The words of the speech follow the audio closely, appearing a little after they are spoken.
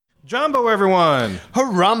Jumbo, everyone.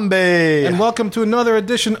 Harambe. And welcome to another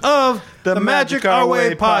edition of the Magic Our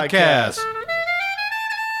Way podcast.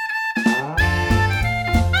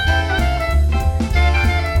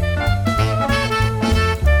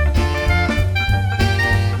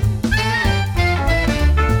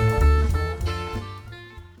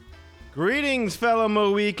 Greetings, fellow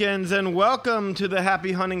Mohicans, and welcome to the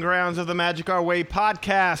happy hunting grounds of the Magic Our Way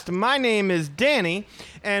podcast. My name is Danny,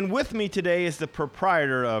 and with me today is the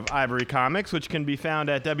proprietor of Ivory Comics, which can be found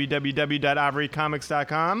at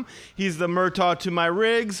www.ivorycomics.com. He's the Murtaugh to my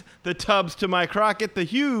Riggs, the Tubbs to my Crockett, the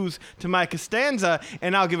Hughes to my Costanza,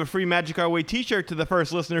 and I'll give a free Magic Our Way t-shirt to the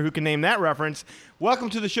first listener who can name that reference.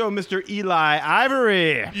 Welcome to the show, Mr. Eli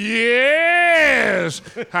Ivory. Yes!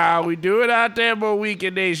 How we doing out there,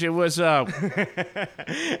 Mohican Nation? What's up?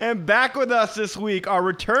 And back with us this week, our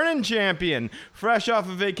returning champion, fresh off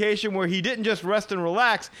a vacation where he didn't just rest and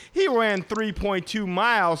relax, he ran 3.2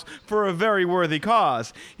 miles for a very worthy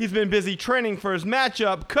cause. He's been busy training for his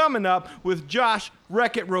matchup coming up with Josh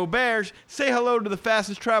Wreck-It Roberge. Say hello to the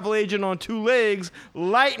fastest travel agent on two legs,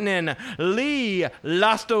 Lightning Lee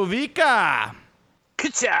Lastovica.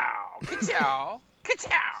 Ka-chow! Ka-chow!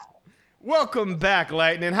 Ka-chow! Welcome back,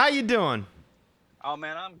 Lightning. How you doing? Oh,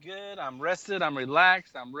 man, I'm good. I'm rested. I'm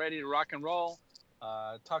relaxed. I'm ready to rock and roll.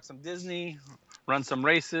 Talk some Disney, run some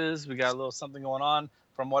races. We got a little something going on.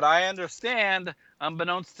 From what I understand,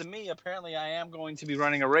 unbeknownst to me, apparently I am going to be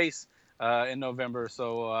running a race in November.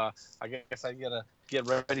 So I guess I got to get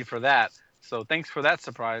ready for that. So thanks for that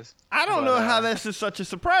surprise. I don't know how this is such a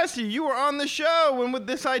surprise to you. You were on the show when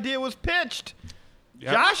this idea was pitched.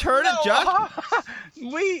 Yep. Josh heard it, Josh.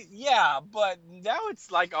 But now it's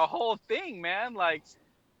like a whole thing, man. Like,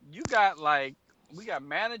 we got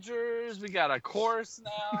managers, we got a course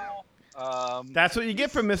now. That's what you get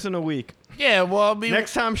for missing a week. Yeah, well, I mean,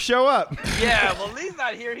 next time, show up. Yeah, well, Lee's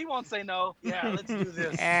not here. He won't say no. Yeah, let's do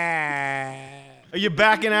this. Are you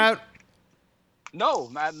backing out?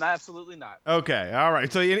 No, absolutely not. Okay, all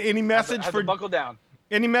right. So, any message have to buckle down?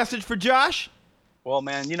 Any message for Josh? Well,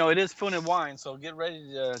 man, you know, it is food and wine, so get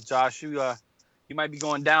ready, Josh. You might be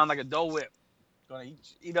going down like a Dole Whip. Going to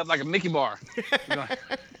eat up like a Mickey bar.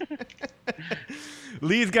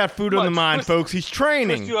 Lee's got food on the mind, folks. He's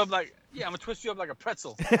training. I'm going to twist you up like a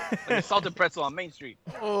pretzel. Like a salted pretzel on Main Street.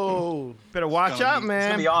 Oh, better watch out,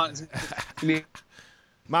 man. It's going to be on.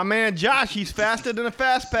 My man Josh, he's faster than a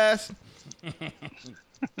fast pass.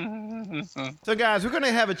 So, guys, we're going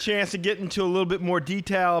to have a chance to get into a little bit more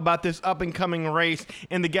detail about this up-and-coming race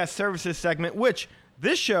in the guest services segment, which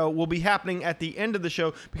this show will be happening at the end of the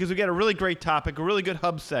show because we got a really great topic, a really good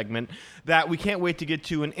hub segment that we can't wait to get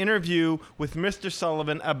to, an interview with Mr.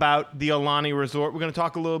 Sullivan about the Aulani Resort. We're going to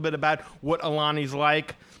talk a little bit about what Aulani's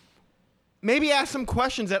like, maybe ask some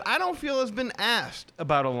questions that I don't feel has been asked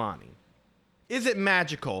about Aulani. Is it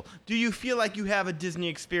magical? Do you feel like you have a Disney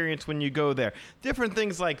experience when you go there? Different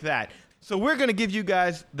things like that. So we're going to give you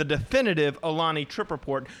guys the definitive Aulani trip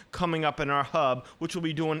report coming up in our hub, which we'll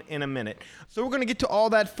be doing in a minute. So we're going to get to all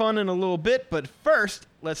that fun in a little bit, but first,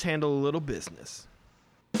 let's handle a little business.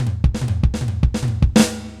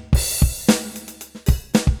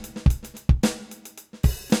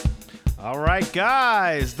 All right,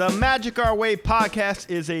 guys, the Magic Our Way podcast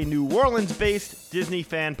is a New Orleans-based Disney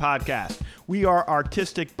fan podcast. We are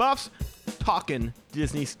artistic buffs talking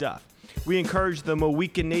Disney stuff. We encourage the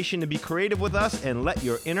Mohican Nation to be creative with us and let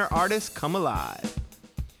your inner artist come alive.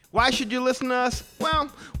 Why should you listen to us?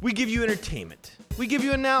 Well, we give you entertainment. We give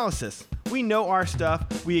you analysis. We know our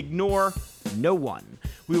stuff. We ignore no one.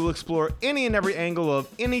 We will explore any and every angle of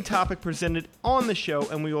any topic presented on the show,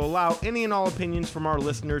 and we will allow any and all opinions from our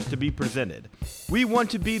listeners to be presented. We want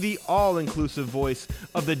to be the all-inclusive voice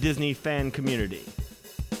of the Disney fan community.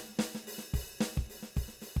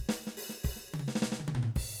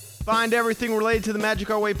 Find everything related to the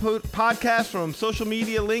Magic Our Way podcast, from social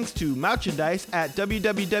media links to merchandise, at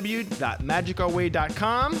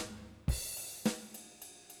www.magicourway.com.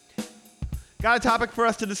 Got a topic for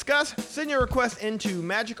us to discuss? Send your request into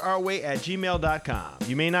magicourway@gmail.com.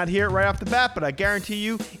 You may not hear it right off the bat, but I guarantee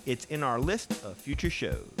you it's in our list of future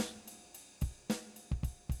shows.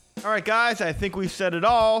 All right, guys, I think we've said it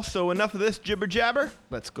all, so enough of this jibber jabber.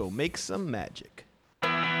 Let's go make some magic.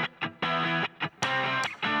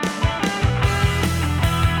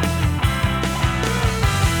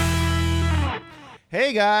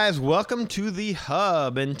 Hey guys, welcome to the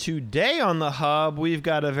Hub, and today on the Hub we've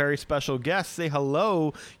got a very special guest. Say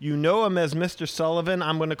hello. You know him as Mr. Sullivan.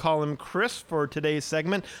 I'm going to call him Chris for today's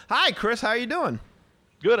segment. Hi Chris, how are you doing?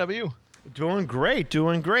 Good, how about you? Doing great,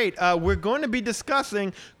 doing great. We're going to be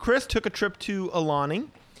discussing, Chris took a trip to Aulani,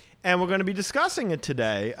 and we're going to be discussing it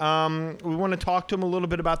today. We want to talk to him a little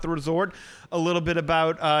bit about the resort, a little bit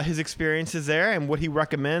about his experiences there and what he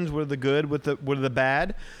recommends, what are the good, what are the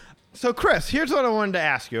bad. So, Chris, here's what I wanted to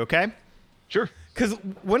ask you, okay? Sure. Because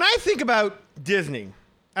when I think about Disney,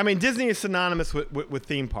 I mean, Disney is synonymous with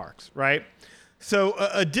theme parks, right? So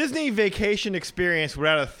a Disney vacation experience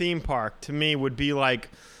without a theme park, to me, would be like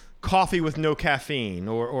coffee with no caffeine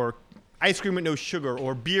or ice cream with no sugar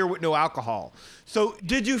or beer with no alcohol. So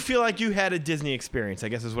did you feel like you had a Disney experience, I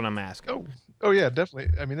guess is what I'm asking. Oh yeah,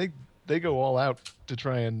 definitely. I mean, they go all out to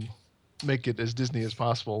try and make it as Disney as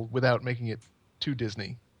possible without making it too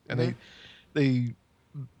Disney. And they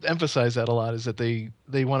emphasize that a lot, is that they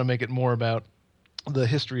want to make it more about the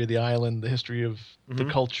history of the island, the history of the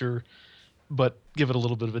culture, but give it a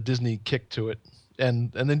little bit of a Disney kick to it,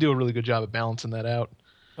 and then do a really good job of balancing that out.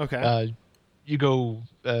 Okay. You go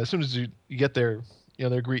as soon as you get there,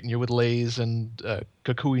 they're greeting you with leis and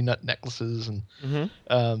kukui nut necklaces, and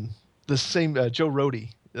the same Joe Rohde,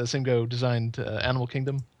 the same guy who designed Animal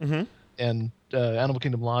Kingdom, and Animal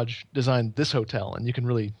Kingdom Lodge designed this hotel, and you can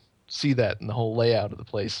really see that in the whole layout of the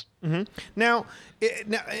place. Now,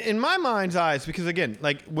 in my mind's eyes, because again,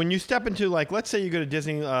 like when you step into, like, let's say you go to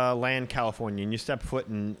Disneyland, California, and you step foot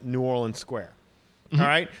in New Orleans Square. All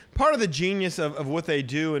right. Part of the genius of what they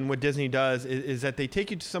do and what Disney does is that they take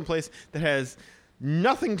you to some place that has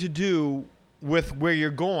nothing to do with where you're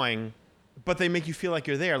going, but they make you feel like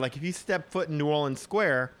you're there. Like if you step foot in New Orleans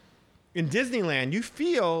Square, in Disneyland, you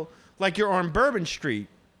feel like you're on Bourbon Street.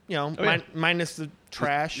 Minus the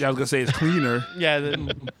trash. Yeah, I was gonna say it's cleaner. Yeah,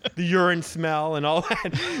 the urine smell and all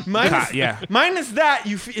that. Minus that,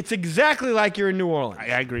 it's exactly like you're in New Orleans.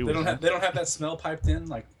 I agree with you. They don't have that smell piped in,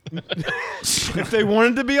 like. If they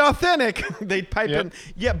wanted to be authentic, they'd pipe in.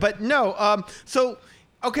 Yeah, but no. So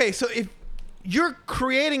if you're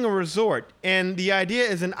creating a resort and the idea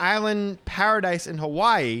is an island paradise in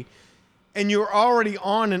Hawaii, and you're already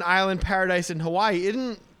on an island paradise in Hawaii,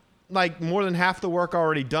 isn't like more than half the work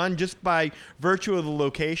already done just by virtue of the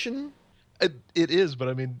location? It is, but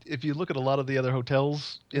I mean, if you look at a lot of the other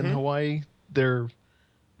hotels in Hawaii, they're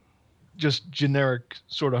just generic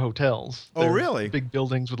sort of hotels. Oh, They're really? Big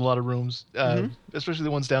buildings with a lot of rooms, especially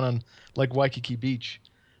the ones down on like Waikiki Beach.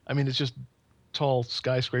 I mean, it's just tall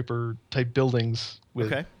skyscraper type buildings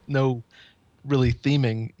with no really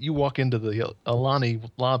theming. You walk into the Aulani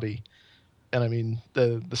lobby, and I mean,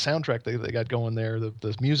 the soundtrack they got going there,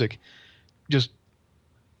 the music, just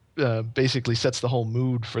basically sets the whole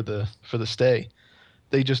mood for the stay.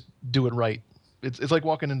 They just do it right. It's like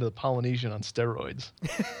walking into the Polynesian on steroids.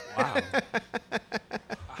 Wow.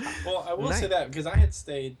 Well, I will say that because I had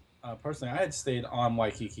stayed personally. I had stayed on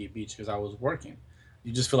Waikiki Beach because I was working.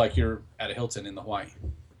 You just feel like you're at a Hilton in the Hawaii.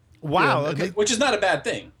 Wow. Yeah, okay. Which is not a bad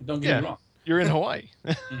thing. Don't get me wrong. You're in Hawaii.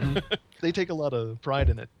 They take a lot of pride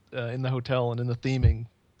in it, in the hotel and in the theming.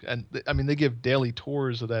 And I mean, they give daily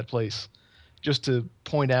tours of that place just to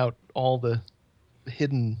point out all the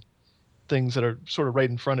hidden things that are sort of right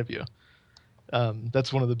in front of you.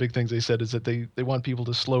 That's one of the big things they said, is that they want people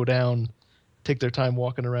to slow down, take their time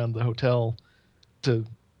walking around the hotel to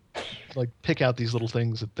like pick out these little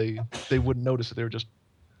things that they wouldn't notice if they were just,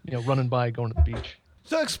 running by, going to the beach.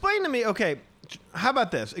 So explain to me, okay, how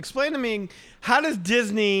about this? Explain to me, how does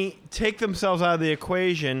Disney take themselves out of the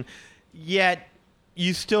equation, yet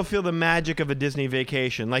you still feel the magic of a Disney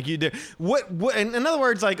vacation? Like you do. What in other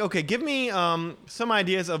words, like, okay, give me some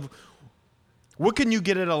ideas of what can you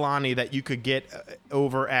get at Aulani that you could get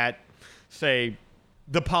over at, say,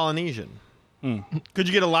 the Polynesian? Could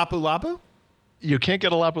you get a Lapu Lapu? You can't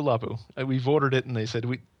get a Lapu Lapu. We've ordered it, and they said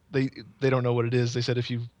they don't know what it is. They said if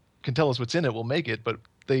you can tell us what's in it, we'll make it. But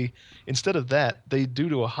instead of that, they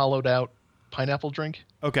do a hollowed out pineapple drink.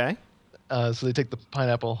 Okay. So they take the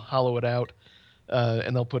pineapple, hollow it out,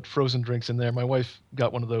 and they'll put frozen drinks in there. My wife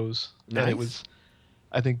got one of those, Nice. and it was,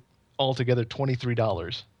 I think, altogether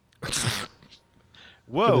 $23.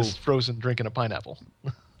 Whoa. For this frozen drink and a pineapple.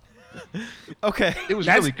 Okay. It was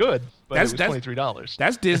That's- really good, but it was that's- $23.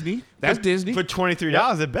 That's Disney. That's Disney. For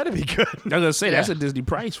 $23, it better be good. I was gonna say that's Yeah. a Disney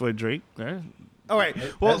price for a drink. All right.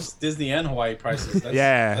 Well, That's Disney and Hawaii prices. That's,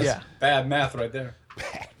 Yeah. that's Yeah. bad math right there.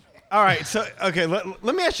 all right. So, okay, let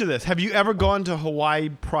me ask you this. Have you ever gone to Hawaii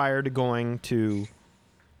prior to going to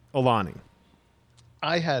Aulani?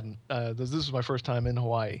 I hadn't. This was my first time in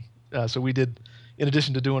Hawaii. So we did, in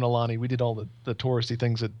addition to doing Aulani, we did all the touristy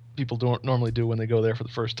things that people don't normally do when they go there for the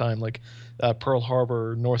first time, like Pearl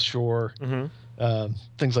Harbor, North Shore,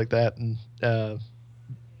 things like that. And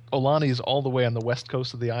Aulani is all the way on the west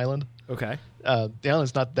coast of the island. Okay. The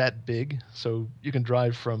island's not that big, so you can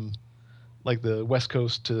drive from like the West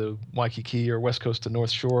Coast to Waikiki or West Coast to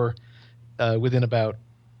North Shore within about,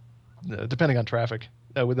 depending on traffic,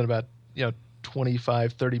 within about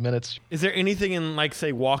 25, 30 minutes. Is there anything in, like,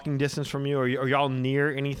 say, walking distance from you? Are y'all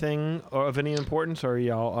near anything of any importance? Or are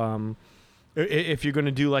y'all, if you're going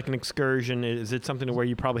to do, like, an excursion, is it something to where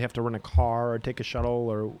you probably have to rent a car or take a shuttle?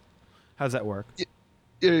 Or how does that work?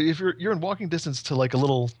 If you're in walking distance to, like,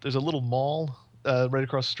 there's a little mall right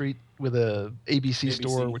across the street with a ABC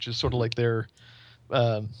store, which is sort of like their...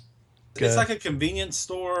 it's like a convenience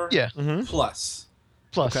store. Yeah. Mm-hmm. Plus.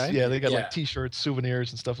 Okay. Yeah, they got like T-shirts,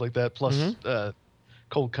 souvenirs, and stuff like that. Plus,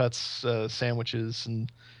 cold cuts, sandwiches,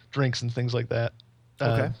 and drinks and things like that.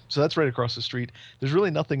 Okay. So that's right across the street. There's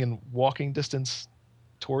really nothing in walking distance,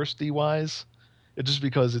 touristy wise. It's just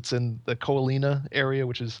because it's in the Ko'olina area,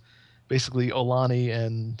 which is basically Aulani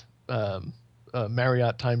and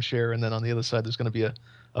Marriott timeshare, and then on the other side there's going to be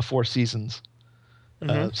a Four Seasons.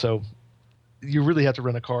 So you really have to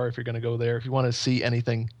rent a car if you're going to go there if you want to see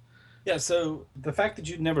anything. Yeah, so the fact that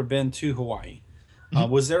you've never been to Hawaii,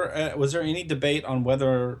 was there any debate on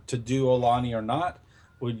whether to do Aulani or not?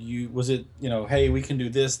 Was it hey, we can do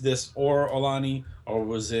this or Aulani, or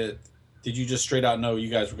did you just straight out know you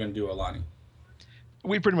guys were going to do Aulani?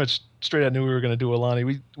 We pretty much straight out knew we were going to do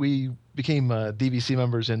Aulani. We became DVC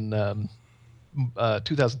members in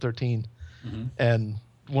 2013, and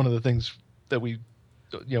one of the things that we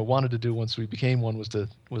wanted to do once we became one was to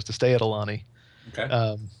stay at Aulani.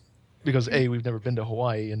 Okay. Because A, we've never been to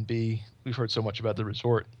Hawaii, and B, we've heard so much about the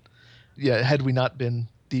resort. Yeah, had we not been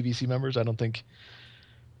DVC members, I don't think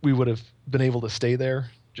we would have been able to stay there,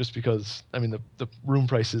 just because, I mean, the room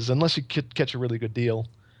prices, unless you catch a really good deal,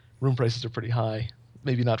 room prices are pretty high.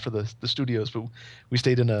 Maybe not for the studios, but we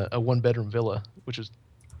stayed in a one-bedroom villa, which was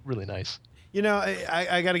really nice.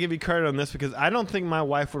 I got to give you credit on this because I don't think my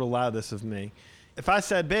wife would allow this of me. If I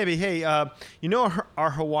said, baby, hey, our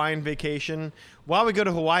Hawaiian vacation, while we go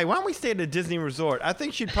to Hawaii, why don't we stay at a Disney resort? I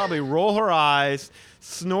think she'd probably roll her eyes,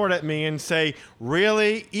 snort at me, and say,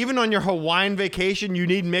 really? Even on your Hawaiian vacation, you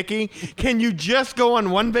need Mickey? Can you just go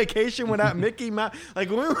on one vacation without Mickey Mouse? Like,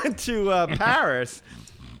 when we went to Paris,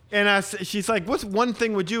 and she's like, what's one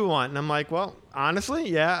thing would you want? And I'm like, well, honestly,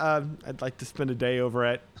 yeah, I'd like to spend a day over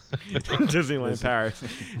at Disneyland Paris.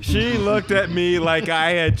 She looked at me like I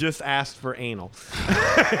had just asked for anal.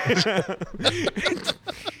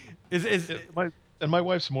 My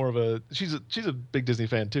wife's more of she's a big Disney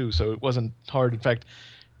fan too, so it wasn't hard. In fact,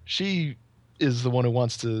 she is the one who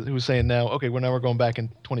was saying now, okay, we're going back in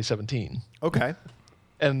 2017. Okay.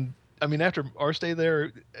 And I mean, after our stay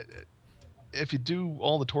there, if you do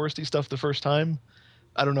all the touristy stuff the first time,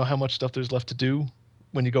 I don't know how much stuff there's left to do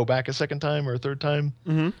when you go back a second time or a third time.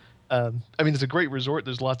 Mm-hmm. I mean, it's a great resort.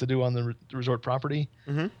 There's a lot to do on the resort property,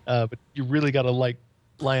 mm-hmm. But you really got to like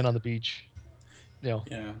lying on the beach. Yeah.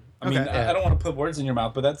 I mean, I don't want to put words in your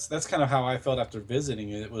mouth, but that's kind of how I felt after visiting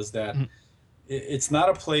it. It was that it's not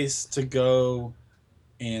a place to go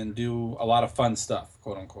and do a lot of fun stuff,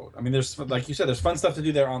 quote unquote. I mean, there's, like you said, there's fun stuff to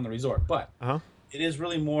do there on the resort, but it is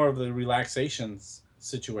really more of the relaxation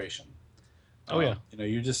situation. Oh yeah.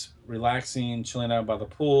 You're just relaxing, chilling out by the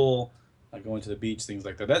pool, like going to the beach, things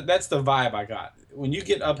like that. That's the vibe I got. When you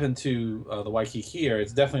get up into the Waikiki area,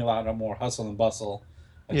 it's definitely a lot more hustle and bustle.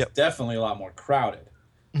 It's definitely a lot more crowded.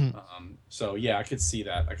 Mm-hmm. So yeah, I could see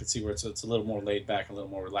that. I could see where it's a little more laid back, a little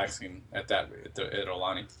more relaxing at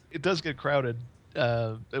Aulani. It does get crowded.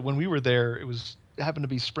 When we were there, it happened to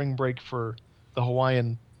be spring break for the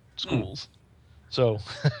Hawaiian schools, so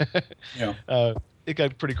it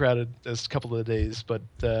got pretty crowded this couple of days. But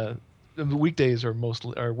the weekdays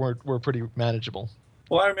were pretty manageable.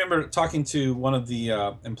 Well, I remember talking to one of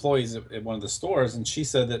the employees at one of the stores, and she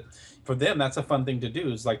said that for them, that's a fun thing to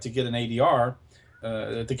do, is like to get an ADR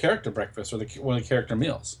at the character breakfast or one of the character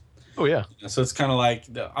meals. Oh, yeah. So it's kind of like,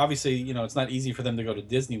 obviously, it's not easy for them to go to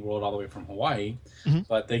Disney World all the way from Hawaii,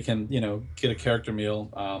 but they can, get a character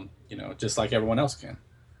meal, just like everyone else can.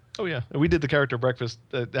 Oh, yeah. We did the character breakfast.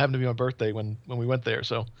 It happened to be my birthday when we went there,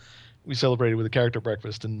 so we celebrated with a character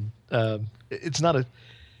breakfast. And it's not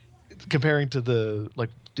comparing to the, like,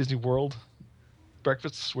 Disney World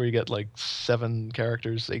breakfasts where you get, like, 8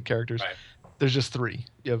 characters. Right. There's just 3.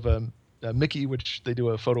 You have Mickey, which they do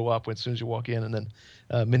a photo op as soon as you walk in, and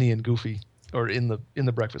then Minnie and Goofy are in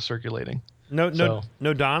the breakfast circulating. No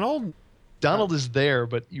Donald? Donald is there,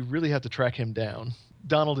 but you really have to track him down.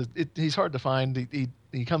 Donald he's hard to find.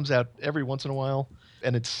 He comes out every once in a while,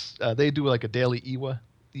 and it's they do like a daily Iwa,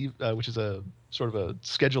 which is a sort of a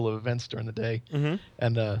schedule of events during the day. Mm-hmm.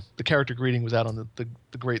 And the character greeting was out on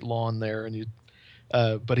the great lawn there, and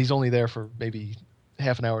but he's only there for maybe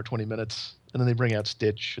half an hour, 20 minutes and then they bring out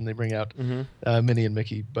Stitch and they bring out Minnie and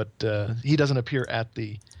Mickey, but he doesn't appear at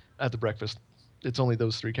the breakfast. It's only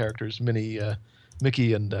those three characters: Minnie,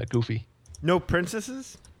 Mickey, and Goofy. No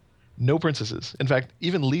princesses? No princesses. In fact,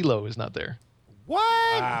 even Lilo is not there. What?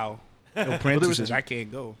 Wow. No princesses. I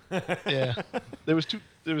can't go. Yeah, there was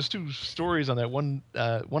two stories on that. One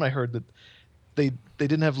I heard that they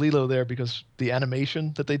didn't have Lilo there because the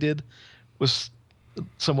animation that they did was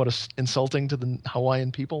somewhat insulting to the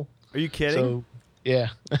Hawaiian people. Are you kidding? So yeah.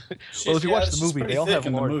 Well, if you watch the movie, they all have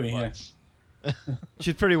large butts.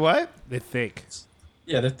 She's pretty what? They're thick.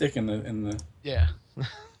 Yeah, they're thick in the. Yeah.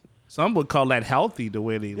 Some would call that healthy the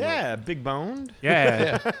way they look. Yeah, big boned.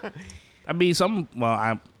 Yeah. I mean,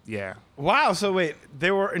 yeah. Wow. So wait,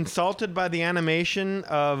 they were insulted by the animation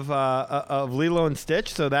of Lilo and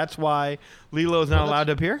Stitch, so that's why Lilo's not allowed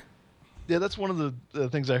to appear? Yeah, that's one of the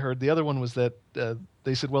things I heard. The other one was that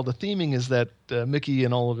they said, well, the theming is that Mickey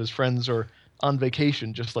and all of his friends are on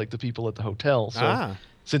vacation, just like the people at the hotel. So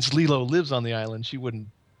since Lilo lives on the island, she wouldn't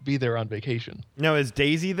be there on vacation. No, is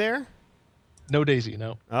Daisy there? No Daisy,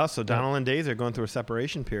 no. Oh, so Donald and Daisy are going through a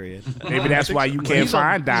separation period. Maybe that's why you can't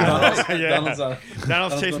find Donald.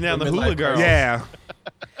 Donald's chasing down the hula girls. Yeah.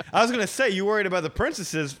 I was going to say, you worried about the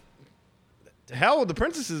princesses. To hell with the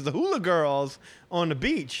princesses, the hula girls on the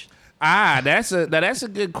beach. That's a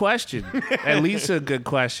good question. At least a good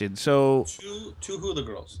question. So two hula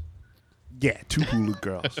girls. Yeah, 2 hula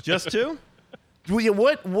girls. Just 2?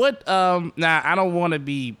 What now I don't want to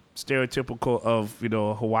be stereotypical of,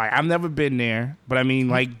 Hawaii. I've never been there, but I mean,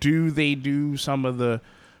 like, do they do some of the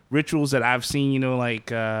rituals that I've seen, like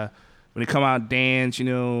when they come out, dance,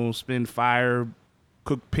 spin fire,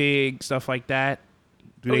 cook pig, stuff like that?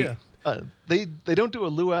 Yeah. They don't do a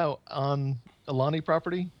luau on Aulani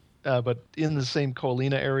property, but in the same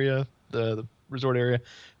Ko'olina area, the resort area,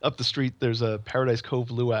 up the street, there's a Paradise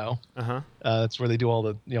Cove luau. That's where they do all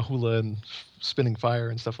the hula and spinning fire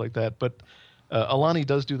and stuff like that. But Aulani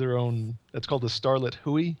does do their own. It's called the Starlit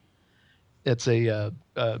Hui. It's a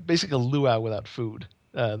basically a luau without food.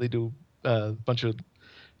 They do a bunch of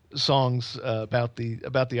songs about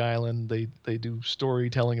the island. They do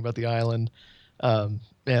storytelling about the island, and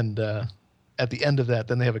at the end of that,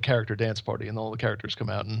 then they have a character dance party, and all the characters come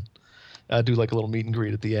out and do like a little meet and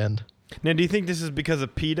greet at the end. Now, do you think this is because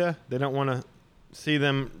of PETA? They don't want to see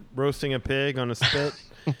them roasting a pig on a spit?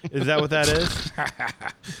 Is that what that is?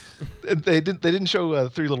 They didn't show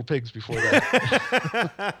 3 Little Pigs before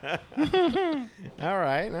that. All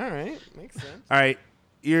right, makes sense. All right,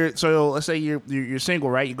 so let's say you're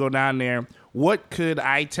single, right? You go down there. What could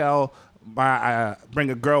I tell? Bring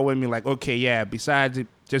a girl with me, like, okay, yeah. Besides it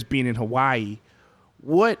just being in Hawaii,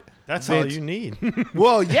 what? That's all you need.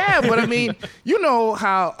 Well, yeah, but I mean, you know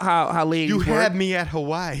how ladies You work. had me at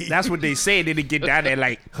Hawaii. That's what they say. They didn't get down there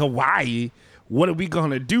like, Hawaii. What are we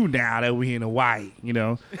gonna do now that we're in Hawaii?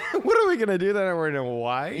 What are we gonna do that we're in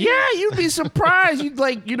Hawaii? Yeah, you'd be surprised. You'd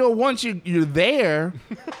once you're there,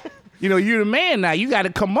 you're the man now. You got to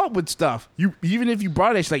come up with stuff. Even if you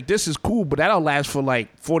brought it, it's like, this is cool, but that'll last for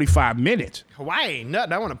like 45 minutes. Hawaii ain't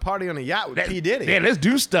nothing. I want to party on a yacht with P. Diddy. Yeah, let's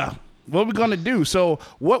do stuff. What are we gonna do? So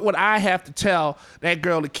what would I have to tell that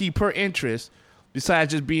girl to keep her interest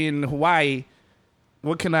besides just being in Hawaii?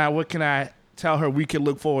 What can I tell her we can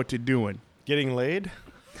look forward to doing? Getting laid?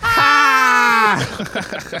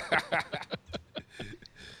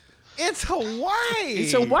 It's Hawaii.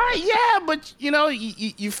 It's Hawaii, yeah, but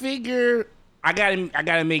you figure I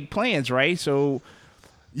gotta make plans, right? So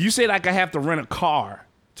you said like I have to rent a car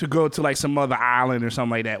to go to like some other island or something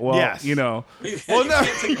like that. Well, yes. Well, no,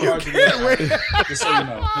 you can't. Just so you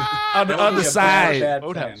know. On the other side,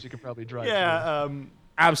 Boathouse, you could probably drive. Yeah.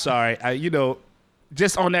 I'm sorry.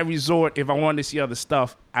 Just on that resort, if I wanted to see other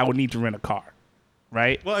stuff, I would need to rent a car,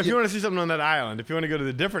 right? Well, if you want to see something on that island, if you want to go to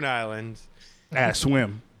the different islands, I gotta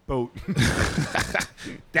swim. boat.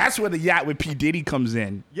 That's where the yacht with P. Diddy comes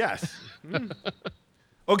in. Yes.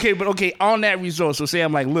 Okay, on that resort. So say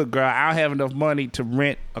I'm like, look, girl, I don't have enough money to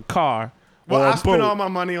rent a car. Well, or I a spent boat. all my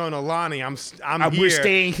money on Aulani. I'm here. We're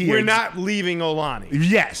staying here. We're not leaving Aulani.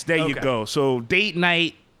 Yes, there you Okay. go. So date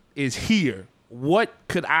night is here. What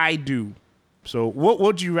could I do? So what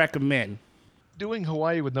would you recommend? Doing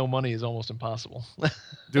Hawaii with no money is almost impossible.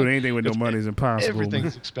 Doing anything with no money is impossible.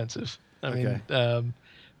 Everything's expensive. I mean,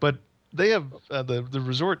 but they have the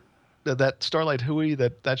resort, that Starlight Hui,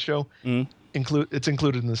 that show, it's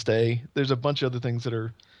included in the stay. There's a bunch of other things that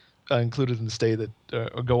are included in the stay that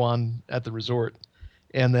go on at the resort,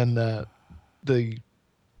 and then the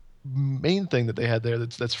main thing that they had there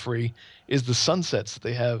that's free is the sunsets that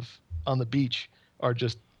they have on the beach are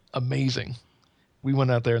just amazing. We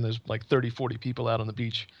went out there and there's like 30, 40 people out on the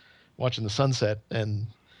beach watching the sunset, and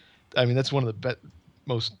I mean that's one of the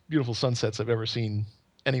most beautiful sunsets I've ever seen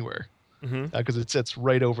anywhere, because it sits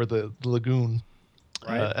right over the lagoon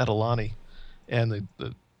at Aulani, and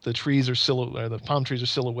the trees are the palm trees are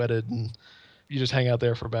silhouetted, and you just hang out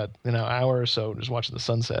there for about an hour or so just watching the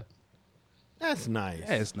sunset. That's nice.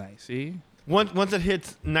 Yeah, it's nice. See, once it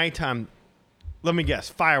hits nighttime, let me guess,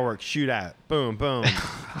 fireworks shoot out, boom, boom.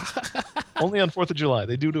 Only on 4th of July.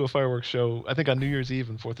 They do a fireworks show, I think on New Year's Eve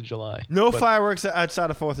and 4th of July. No fireworks outside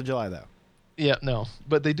of 4th of July, though. Yeah, no.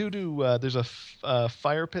 But they do there's a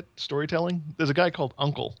fire pit storytelling. There's a guy called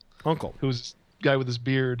Uncle. Who's a guy with his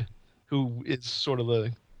beard who is sort of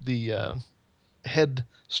the head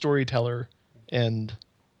storyteller and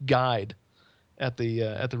guide at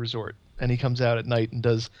the resort. And he comes out at night and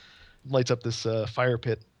lights up this fire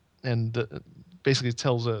pit and basically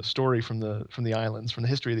tells a story from the islands, from the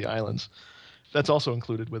history of the islands. That's also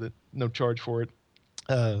included with it. No charge for it.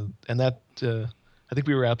 And that I think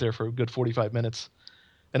we were out there for a good 45 minutes,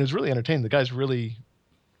 and it was really entertaining. The guy's really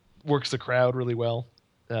works the crowd really well,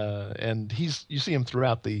 and you see him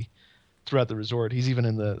throughout the resort. He's even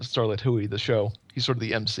in the Starlit Hui, the show. He's sort of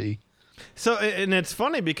the MC. So, and it's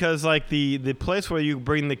funny because like the place where you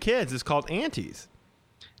bring the kids is called Auntie's.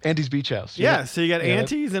 Auntie's Beach House. Yeah, so you got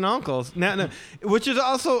aunties and uncles. Now, which is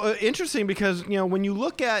also interesting because, when you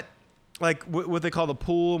look at like what they call the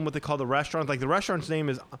pool and what they call the restaurant, like the restaurant's name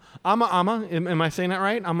is Ama Ama. Am I saying that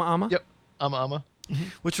right? Ama Ama? Yep, Ama Ama.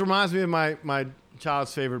 Which reminds me of my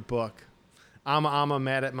child's favorite book, Ama Ama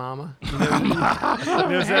Mad at Mama. You know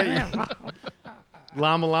that?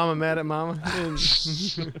 Llama Llama Mad at Mama.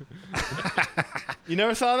 You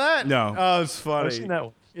never saw that? No. Oh, it's funny. I've seen that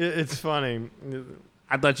one. It's funny.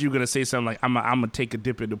 I thought you were gonna say something like, "I'm gonna take a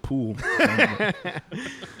dip in the pool."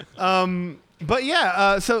 But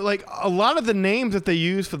yeah, so like a lot of the names that they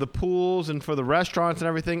use for the pools and for the restaurants and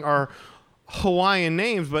everything are Hawaiian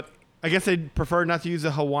names, but I guess they'd prefer not to use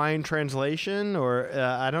a Hawaiian translation, or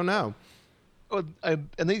I don't know. Oh, and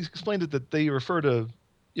they explained it that they refer to,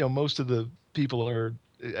 most of the people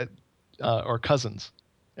are cousins,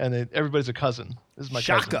 and everybody's a cousin. This is my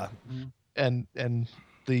Shaka. Cousin. And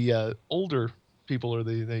the older people or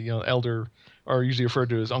the elder are usually referred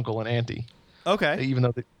to as uncle and auntie. Okay. Even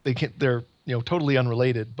though they can't, they're totally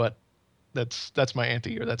unrelated, but that's my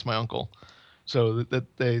auntie or that's my uncle. So that's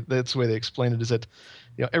the way they explain it, is that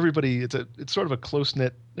everybody, it's sort of a close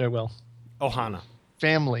knit Ohana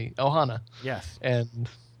family, Ohana. Yes. And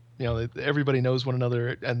everybody knows one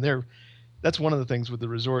another, and that's one of the things with the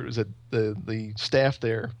resort is that the staff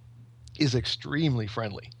there is extremely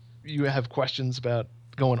friendly. You have questions about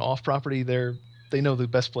going off property, they know the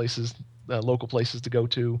best places, local places to go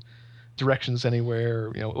to, directions anywhere,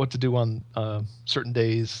 what to do on certain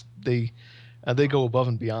days. They go above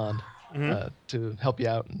and beyond to help you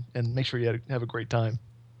out and make sure you have a great time.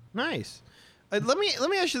 Nice. Let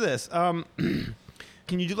me ask you this.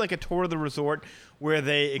 Can you do like a tour of the resort where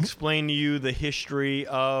they explain to you the history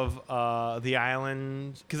of the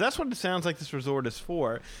island? Because that's what it sounds like this resort is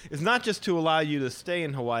for. It's not just to allow you to stay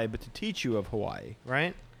in Hawaii, but to teach you of Hawaii,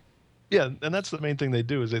 right? Yeah, and that's the main thing they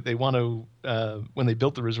do is that they want to. When they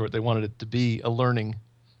built the resort, they wanted it to be a learning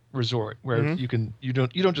resort where you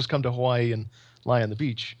don't just come to Hawaii and lie on the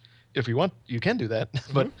beach. If you want, you can do that.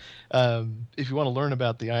 But if you want to learn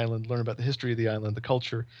about the island, learn about the history of the island, the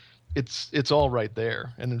culture, it's all right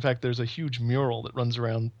there. And in fact, there's a huge mural that runs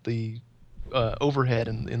around the overhead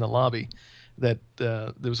in the lobby that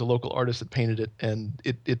there was a local artist that painted it, and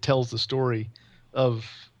it tells the story of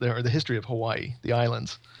the history of Hawaii, the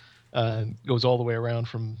islands. Goes all the way around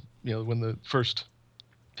from when the first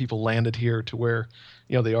people landed here to where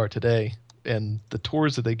they are today. And the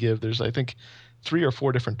tours that they give, there's I think 3 or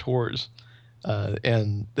 4 different tours,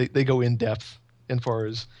 and they go in depth as far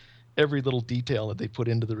as every little detail that they put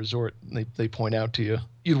into the resort. And they point out to you.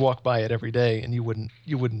 You'd walk by it every day and you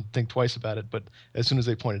wouldn't think twice about it, but as soon as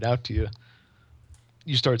they point it out to you,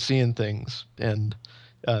 you start seeing things, and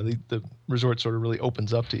the resort sort of really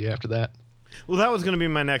opens up to you after that. Well, that was going to be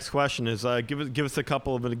my next question. Is give us a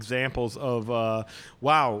couple of examples of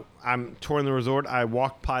wow, I'm touring the resort. I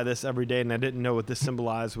walked by this every day, and I didn't know what this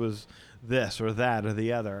symbolized was this or that or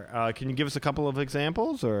the other. Can you give us a couple of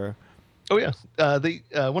examples? Or oh yeah,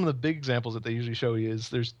 one of the big examples that they usually show you is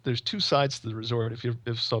there's 2 sides to the resort. If you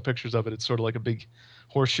saw pictures of it, it's sort of like a big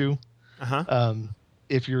horseshoe.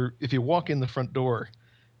 If you walk in the front door,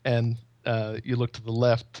 and you look to the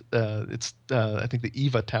left, it's I think the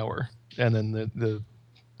Eva Tower. And then the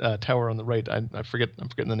tower on the right, I'm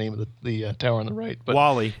forgetting the name of the tower on the right. But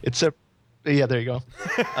Wally. Yeah, there you go.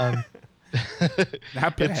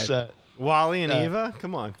 Not bad. Wally and Eva?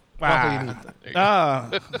 Come on.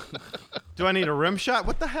 Wow. Do I need a rim shot?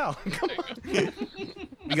 What the hell? Come on.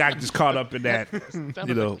 We got just caught up in that.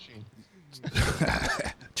 You know.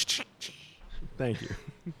 Thank you.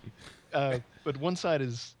 But one side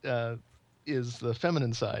is the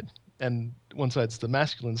feminine side, and one side's the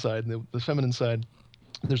masculine side. And the feminine side,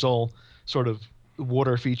 there's all sort of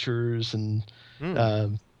water features and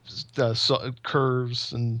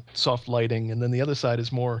curves and soft lighting, and then the other side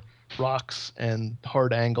is more rocks and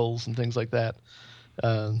hard angles and things like that.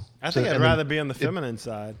 I think I'd rather be on the feminine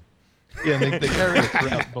side. Yeah, they carry it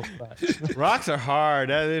throughout both sides. Rocks are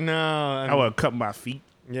hard. I want to cut my feet.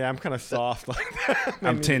 Yeah, I'm kind of soft like that.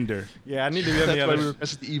 I'm tender. Yeah, I need to be on the That's why other. we were at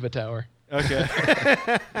the Eva Tower. Okay.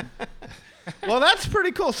 Well, that's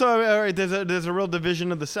pretty cool. So, all right, there's a real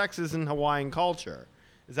division of the sexes in Hawaiian culture.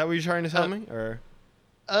 Is that what you're trying to tell me, or?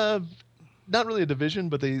 Not really a division,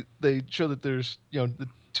 but they show that there's the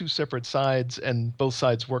two separate sides, and both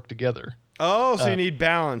sides work together. Oh, so you need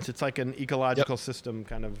balance. It's like an ecological system,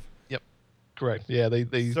 kind of. Yep. Correct. Yeah,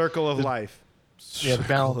 they circle of life. Yeah, the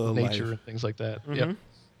balance of nature and things like that. Mm-hmm. Yep.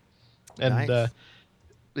 And Nice.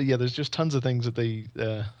 yeah, there's just tons of things that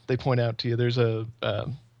they point out to you. There's a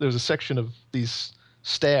section of these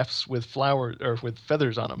staffs with flowers or with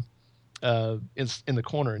feathers on them in the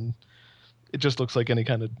corner, and it just looks like any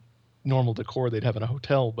kind of normal decor they'd have in a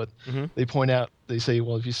hotel. But they point out, they say,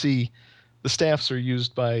 well, if you see, the staffs are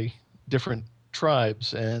used by different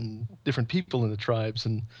tribes and different people in the tribes,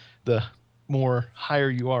 and the more higher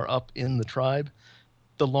you are up in the tribe,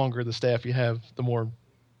 the longer the staff you have, the more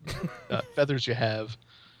feathers you have.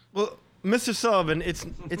 Well, Mr. Sullivan,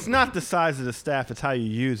 it's not the size of the staff; it's how you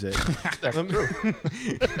use it. That's true.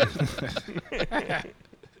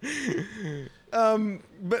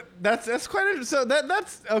 But that's quite interesting. So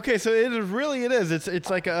that's okay. So it is. It's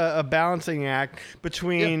like a balancing act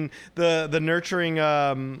between the nurturing.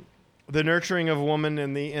 The nurturing of woman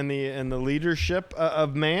and the leadership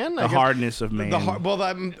of man. The hardness of man.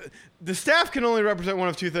 The staff can only represent one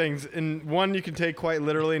of two things, and one you can take quite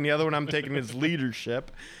literally, and the other one I'm taking is leadership.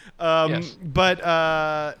 Yes. But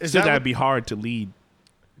Still gotta be hard to lead.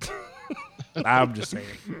 I'm just saying.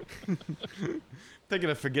 Thinking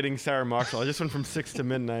of forgetting Sarah Marshall. I just went from 6 to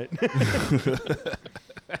midnight.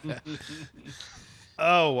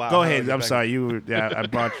 Oh wow! Go ahead. I'm sorry. I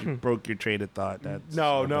broke your train of thought. That's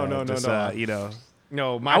No. You know.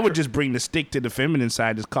 No, I would just bring the stick to the feminine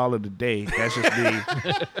side. Just call it a day. That's just me.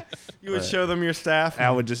 You would show them your staff. I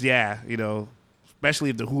would just especially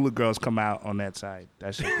if the hula girls come out on that side.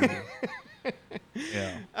 That's just me.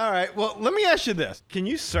 Yeah. All right. Well, let me ask you this: can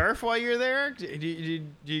you surf while you're there? Do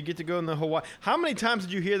you get to go in the Hawaii? How many times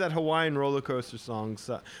did you hear that Hawaiian roller coaster song?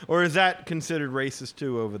 Or is that considered racist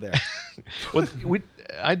too over there? Well,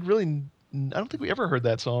 I don't think we ever heard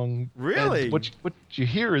that song. Really? And what you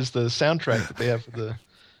hear is the soundtrack that they have for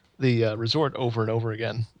the resort over and over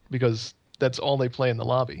again, because that's all they play in the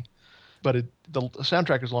lobby. But the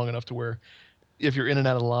soundtrack is long enough to where if you're in and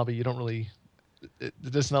out of the lobby, you don't really.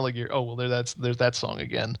 It's not like there's that song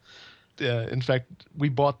again. In fact, we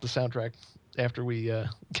bought the soundtrack after we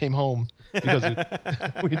came home because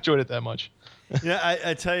we enjoyed it that much. Yeah,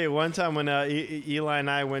 I tell you, one time when Eli and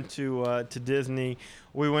I went to Disney,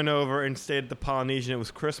 we went over and stayed at the Polynesian. It was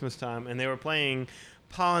Christmas time, and they were playing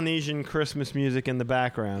Polynesian Christmas music in the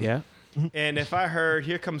background. Yeah. And if I heard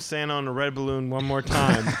 "Here Comes Santa on a Red Balloon" one more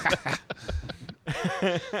time.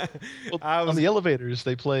 On the elevators,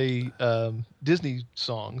 they play Disney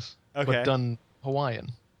songs, but done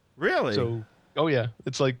Hawaiian. Really? So, yeah,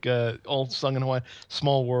 it's like all sung in Hawaiian.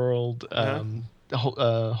 Small World,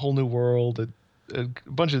 Whole New World, a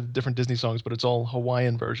bunch of different Disney songs, but it's all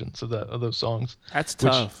Hawaiian versions of those songs. That's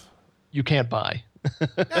tough. You can't buy.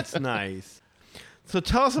 That's nice. So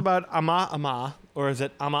tell us about Ama Ama, or is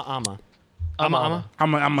it Ama Ama? Ama Ama?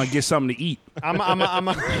 I'm gonna get something to eat. Ama Ama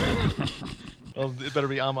Ama. Well, it better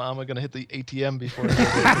be Ama going to hit the ATM before.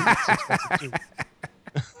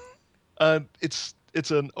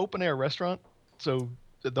 It's an open air restaurant, so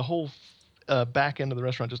the whole back end of the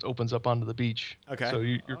restaurant just opens up onto the beach.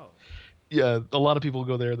 Okay. So a lot of people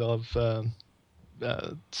go there. They'll have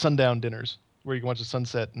sundown dinners where you can watch the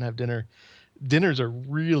sunset and have dinner. Dinners are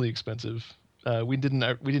really expensive. We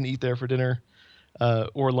didn't eat there for dinner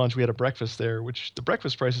or lunch. We had a breakfast there, which the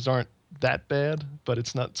breakfast prices aren't that bad, but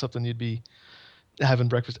it's not something you'd be having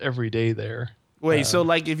breakfast every day there. Wait, so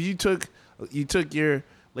like if you took your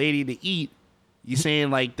lady to eat, you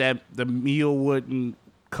saying like that the meal would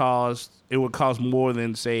cost more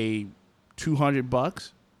than say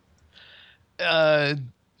 $200?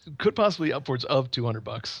 Could possibly upwards of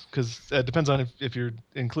 $200 because it depends on if you're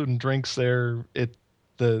including drinks there.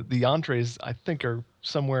 the entrees I think are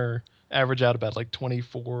somewhere average out about like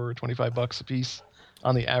 $24-25 a piece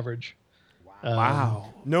on the average.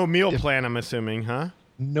 Wow. No meal plan, I'm assuming, huh?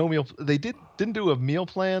 No meal. They didn't do a meal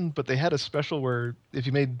plan, but they had a special where if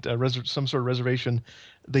you made some sort of reservation,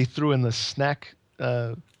 they threw in the snack,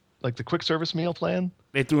 like the quick service meal plan.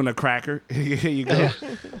 They threw in a cracker. Here you go.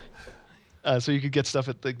 So you could get stuff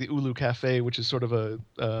at the Ulu Cafe, which is sort of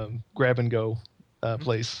a grab and go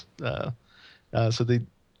place. So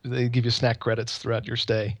they give you snack credits throughout your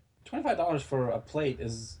stay. $25 for a plate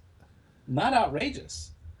is not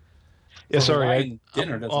outrageous. Yeah, sorry,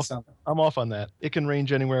 dinner doesn't sound. I'm off on that. It can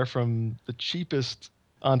range anywhere from the cheapest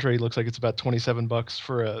entree looks like it's about $27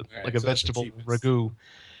 for a vegetable ragu.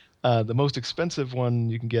 The most expensive one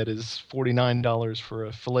you can get is $49 for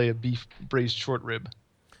a fillet of beef braised short rib.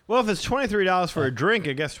 Well, if it's $23 for a drink,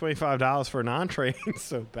 I guess $25 for an entree ain't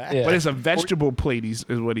so bad. Yeah. But it's a vegetable plate, is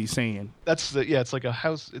what he's saying. It's like it's a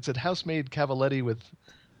house-made cavaletti with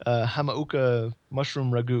hamauka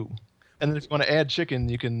mushroom ragu. And then if you want to add chicken,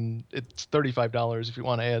 it's $35. If you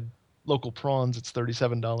want to add local prawns, it's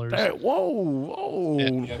 $37. Hey, whoa.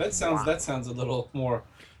 Yeah, that sounds a little more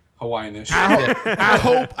Hawaiian-ish. I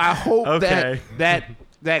hope Okay.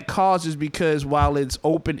 that causes because while it's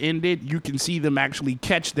open-ended, you can see them actually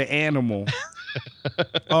catch the animal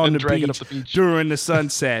on the drag it beach, up the beach during the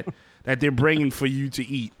sunset that they're bringing for you to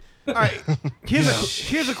eat. All right.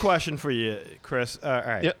 Here's a question for you, Chris. All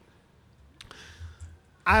right. Yep.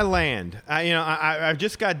 I land. I've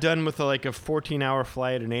just got done with a 14-hour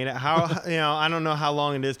flight and I don't know how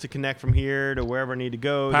long it is to connect from here to wherever I need to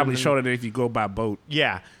go. Probably shorter than if you go by boat.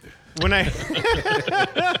 Yeah. When I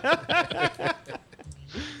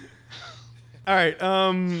All right.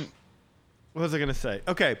 What was I gonna say?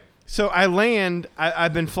 Okay. So I land.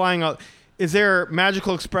 I've been flying out. Is there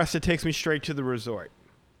Magical Express that takes me straight to the resort?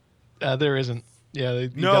 There isn't. Yeah.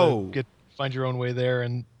 You No. gotta find your own way there,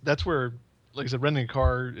 and that's where, like I said, renting a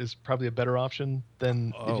car is probably a better option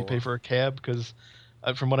than if you pay for a cab, because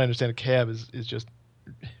from what I understand, a cab is just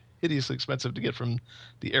hideously expensive to get from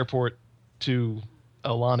the airport to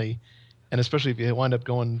Aulani, and especially if you wind up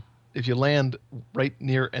if you land right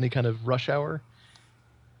near any kind of rush hour,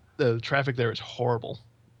 the traffic there is horrible.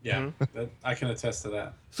 Yeah, I can attest to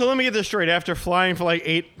that. So let me get this straight. After flying for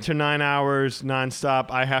 8 to 9 hours nonstop,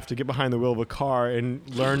 I have to get behind the wheel of a car and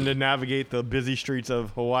learn to navigate the busy streets of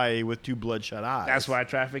Hawaii with 2 bloodshot eyes. That's why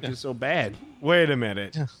traffic is so bad. Wait a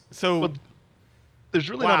minute. Yeah. So Well, there's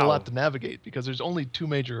really not a lot to navigate because there's only 2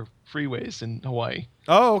 major freeways in Hawaii.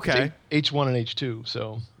 Oh, okay. H1 and H2.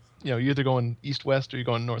 So, you're either going east-west or you're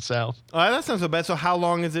going north-south. That's not so bad. So how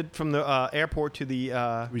long is it from the airport to the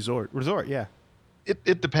Resort. resort? Yeah.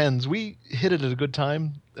 It depends. We hit it at a good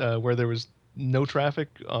time where there was no traffic,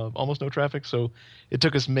 almost no traffic. So it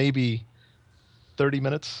took us maybe 30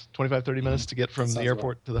 minutes to get from the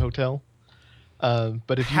airport to the hotel.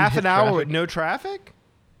 But if Half you an hit hour traffic, with no traffic?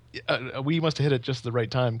 we must have hit it just the right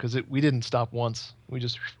time because we didn't stop once. We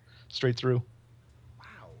just straight through.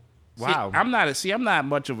 Wow. I'm not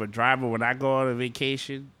much of a driver when I go on a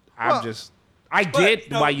vacation. I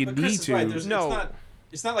get why you but need Chris is to. right.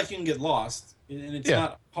 It's not like you can get lost, and it's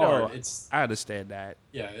not hard. No, I understand that.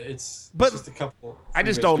 It's But just a couple. I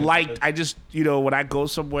just don't like. When I go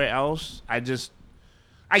somewhere else, I get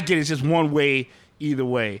it's just one way either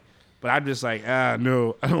way. But I'm just like,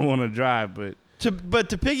 no, I don't want to drive. But to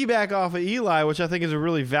piggyback off of Eli, which I think is a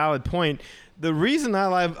really valid point, the reason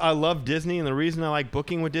I love Disney and the reason I like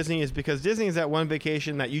booking with Disney is because Disney is that one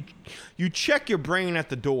vacation that you check your brain at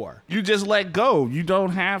the door. you just let go. You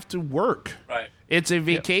don't have to work. Right. It's a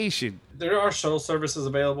vacation. There are shuttle services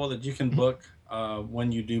available that you can book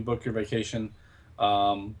when you do book your vacation.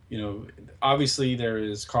 Obviously there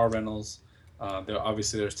is car rentals.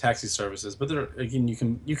 There's taxi services, but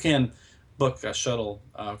you can book a shuttle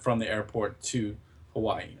from the airport to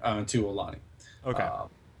Hawaii to Aulani. Okay.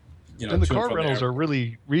 And the car rentals are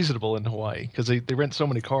really reasonable in Hawaii because they rent so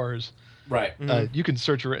many cars. Right. You can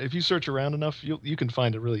search around. If you search around enough, you can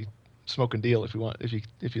find a really smoking deal if you want.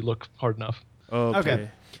 If you look hard enough. Okay.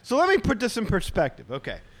 So let me put this in perspective.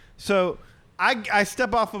 Okay. So I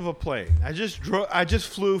step off of a plane. I just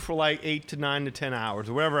flew for 8 to 9 to 10 hours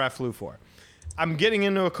or whatever I flew for. I'm getting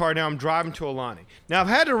into a car now. I'm driving to Aulani. Now I've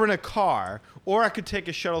had to rent a car, or I could take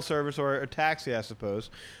a shuttle service or a taxi, I suppose,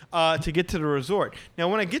 to get to the resort. Now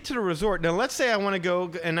when I get to the resort, now let's say I want to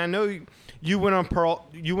go, and I know you went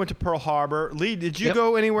to Pearl Harbor. Lee, did you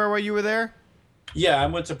go anywhere while you were there? Yeah, I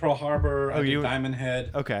went to Pearl Harbor. I did Diamond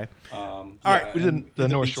Head. Okay. All right. We did the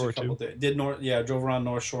North Shore too. Drove around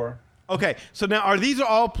North Shore. Okay, so now are these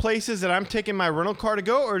all places that I'm taking my rental car to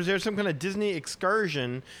go, or is there some kind of Disney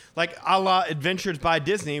excursion, like a la Adventures by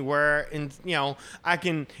Disney, where I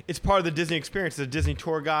can? It's part of the Disney experience. The Disney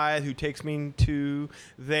tour guide who takes me to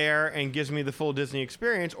there and gives me the full Disney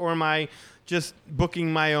experience, or am I just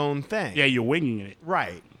booking my own thing? Yeah, you're winging it.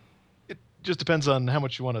 Right. It just depends on how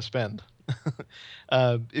much you want to spend.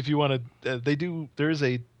 If you want to, there is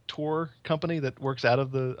a tour company that works out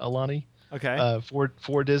of the Aulani. Okay.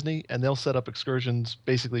 For Disney, and they'll set up excursions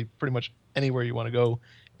basically pretty much anywhere you want to go,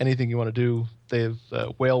 anything you want to do. They have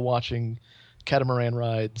whale watching, catamaran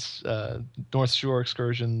rides, North Shore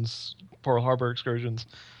excursions, Pearl Harbor excursions,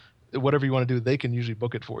 whatever you want to do. They can usually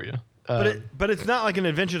book it for you. But it's not like an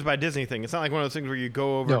Adventures by Disney thing. It's not like one of those things where you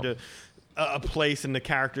go over to a place and the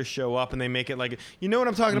characters show up and they make it like, you know what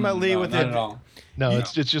I'm talking about, Lee? No, with not it? at all. No,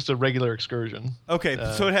 it's just a regular excursion. Okay,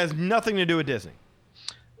 so it has nothing to do with Disney.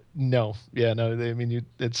 No, yeah, no. I mean,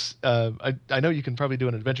 it's. I know you can probably do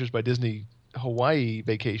an Adventures by Disney Hawaii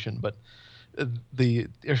vacation, but the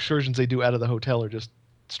excursions they do out of the hotel are just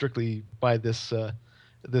strictly by this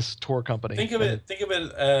tour company. Think of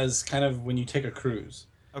it as kind of when you take a cruise.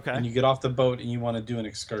 Okay. And you get off the boat and you want to do an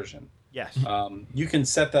excursion. Yes. You can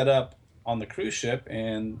set that up on the cruise ship,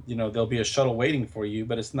 and there'll be a shuttle waiting for you,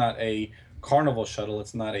 but it's not a Carnival shuttle.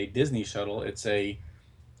 It's not a Disney shuttle. It's a,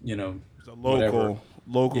 It's a whatever.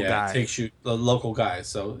 local guy. It takes you the local guy.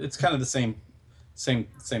 So it's kind of the same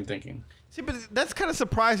thinking. See, but that's kind of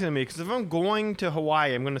surprising to me because if I'm going to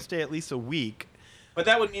Hawaii, I'm going to stay at least a week. But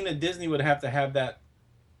that would mean that Disney would have to have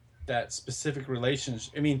that specific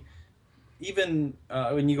relationship. I mean, even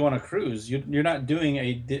when you go on a cruise, you're not doing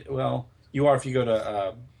you are if you go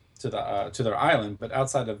to their island, but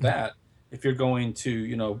outside of that, if you're going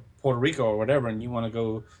to Puerto Rico or whatever, and you want to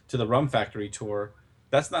go to the Rum Factory tour,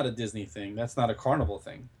 that's not a Disney thing. That's not a Carnival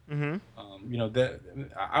thing. Mm-hmm.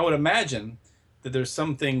 I would imagine that there's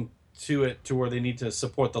something to it to where they need to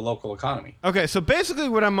support the local economy. Okay, so basically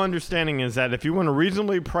what I'm understanding is that if you want a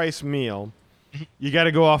reasonably priced meal, you got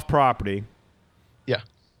to go off property. Yeah.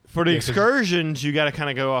 For the excursions, you got to kind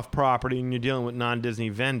of go off property, and you're dealing with non-Disney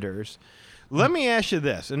vendors. Let me ask you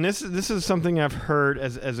this, and this is something I've heard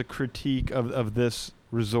as a critique of this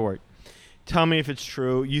resort. Tell me if it's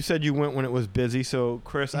true. You said you went when it was busy, so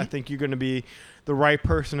Chris, I think you're going to be the right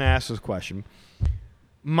person to ask this question.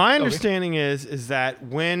 My understanding is that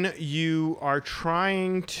when you are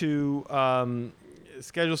trying to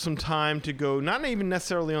schedule some time to go, not even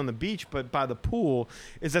necessarily on the beach, but by the pool,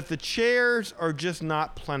 is that the chairs are just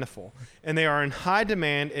not plentiful, and they are in high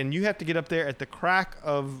demand, and you have to get up there at the crack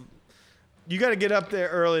of. You got to get up there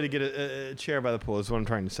early to get a chair by the pool. Is what I'm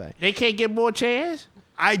trying to say. They can't get more chairs?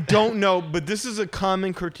 I don't know, but this is a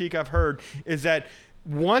common critique I've heard, is that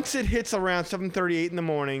once it hits around 7:38 in the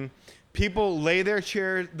morning, people lay their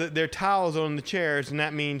chairs, their towels on the chairs, and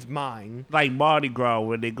that means mine. Like Mardi Gras,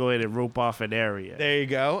 where they go in and rope off an area. There you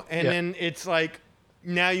go. And then it's like,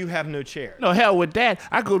 now you have no chair. No, hell with that.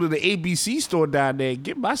 I go to the ABC store down there and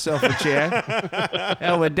get myself a chair.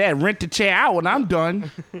 Hell with that. Rent the chair out when I'm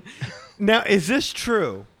done. Now, is this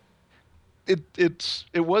true? It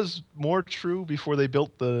was more true before they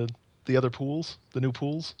built the other pools, the new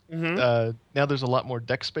pools. Mm-hmm. Now there's a lot more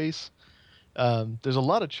deck space. There's a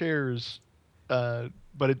lot of chairs,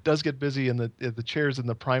 but it does get busy, and the chairs in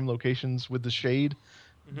the prime locations with the shade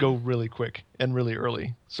go really quick and really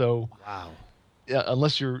early. So wow, yeah,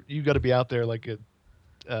 unless you got to be out there like at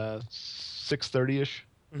 6:30ish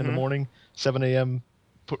in the morning, 7 a.m.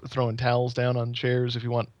 Throwing towels down on chairs if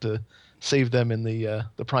you want to save them in the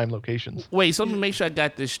prime locations. Wait, so let me make sure I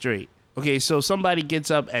got this straight. Okay, so somebody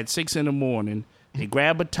gets up at 6 in the morning, they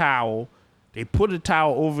grab a towel, they put a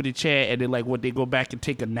towel over the chair, and then they go back and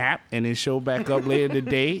take a nap and then show back up later in the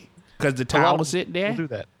day because the towel was sitting there? We'll do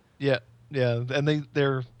that. Yeah, and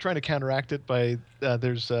they're trying to counteract it by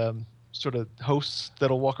there's sort of hosts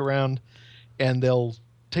that'll walk around, and they'll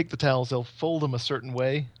take the towels, they'll fold them a certain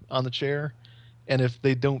way on the chair, and if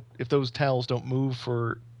those towels don't move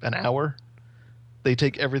for an hour, they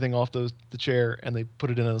take everything off the chair and they put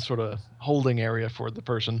it in a sort of holding area for the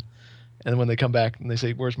person. And when they come back and they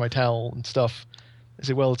say, "Where's my towel and stuff?" they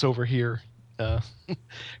say, "Well, it's over here,"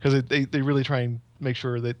 because they really try and make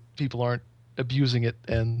sure that people aren't abusing it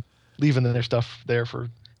and leaving their stuff there for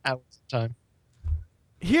hours at a time.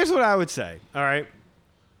 Here's what I would say. All right.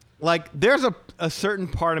 Like, there's a certain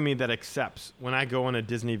part of me that accepts when I go on a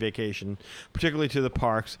Disney vacation, particularly to the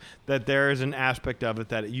parks, that there is an aspect of it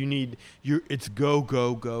that it's go,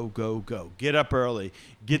 go, go, go, go. Get up early.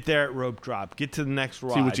 Get there at rope drop. Get to the next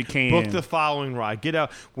ride. See what you can. Book the following ride. Get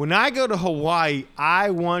out. When I go to Hawaii,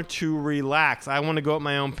 I want to relax. I want to go at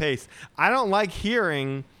my own pace. I don't like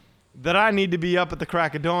hearing that I need to be up at the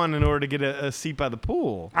crack of dawn in order to get a seat by the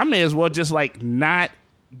pool. I may as well just like not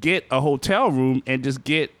get a hotel room and just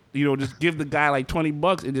get, just give the guy like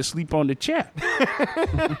 $20 and just sleep on the chair.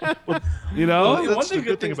 Well, one thing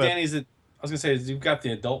good thing about Danny is that I was gonna say is you've got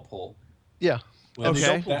the adult pool. Yeah. Well, The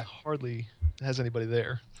adult pool hardly has anybody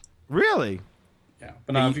there. Really? Yeah,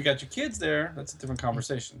 but now if you got your kids there, that's a different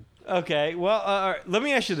conversation. Okay. Well, all right, let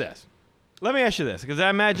me ask you this, because I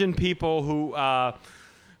imagine people who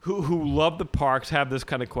love the parks have this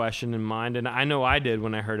kind of question in mind, and I know I did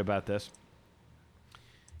when I heard about this.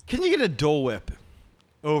 Can you get a Dole Whip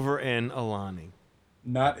over in Aulani?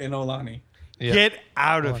 Not in Aulani. Yeah. Get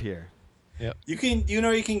out of here. Yep. You can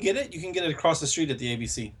get it. You can get it across the street at the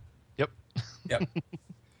ABC. Yep. Yep.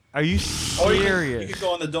 Are you Or serious? you could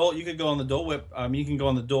go on the Dole. You could go on the Dole Whip. You can go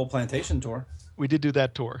on the Dole Plantation tour. We did do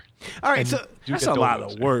that tour. All right, And so you That's get a Dole lot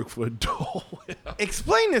Whips of there. work for Dole.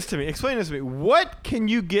 explain this to me. What can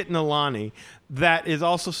you get in Aulani that is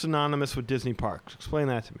also synonymous with Disney parks? Explain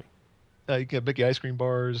that to me. You can get Mickey ice cream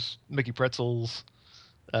bars, Mickey pretzels.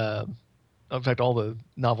 In fact, all the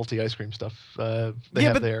novelty ice cream stuff they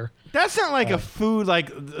have there. That's not like a food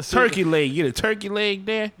like Turkey leg. You get a turkey leg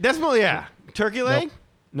there? That's more turkey leg.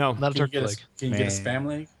 No, Not a turkey leg. Can you get a spam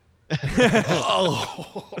leg?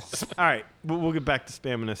 All right, we'll get back to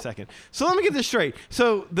spam in a second. So let me get this straight.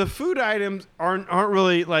 So the food items aren't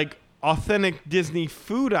really like authentic Disney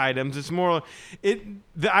food items. It's more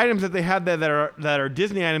the items that they have that are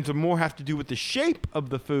Disney items are more have to do with the shape of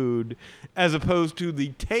the food as opposed to the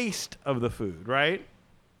taste of the food, right?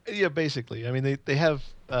 Yeah, basically. I mean, they have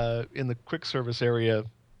in the quick service area.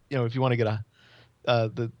 If you want to get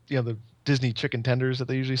the Disney chicken tenders that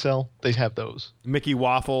they usually sell, they have those. Mickey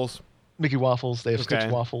waffles. Mickey waffles. They have Okay.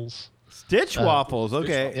 Stitch waffles. Stitch waffles.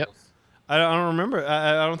 Okay. Yep. I don't remember.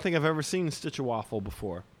 I don't think I've ever seen Stitch a waffle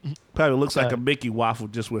before. Probably looks like a Mickey waffle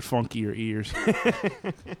just with funkier ears.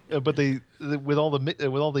 But with all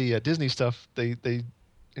the Disney stuff, they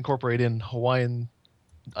incorporate in Hawaiian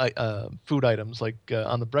food items. Like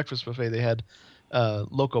on the breakfast buffet, they had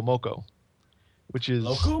Loco Moco, which is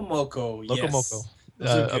Loco Moco. Loco Yes. Moco. Those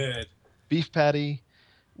are A good. beef patty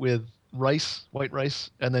with rice, white rice,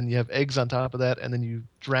 and then you have eggs on top of that, and then you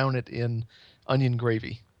drown it in onion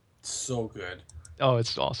gravy. So good. Oh,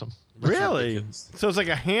 it's awesome. Really? ridiculous. So it's like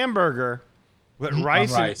a hamburger with On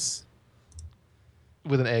rice. rice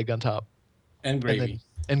With an egg on top. and gravy.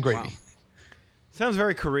 And gravy. Wow. Sounds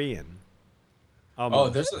very Korean. Oh,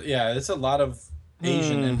 Almost. there's a lot of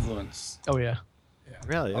Asian influence. Oh yeah. Yeah,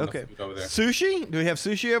 Really? on the Okay. food over there. Sushi? Do we have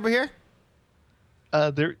sushi over here?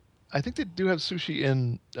 I think they do have sushi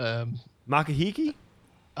in. Makahiki?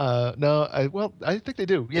 No, I think they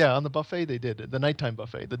do. Yeah, on the buffet they did the nighttime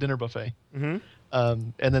buffet, the dinner buffet. Mm-hmm.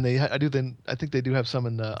 And then I think they do have some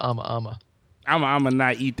in Ama Ama. I'm gonna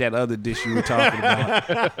not eat that other dish you were talking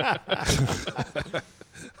about.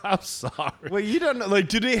 I'm sorry. Well, you don't know. Like,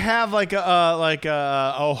 do they have like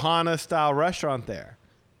a Ohana style restaurant there?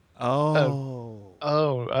 Oh.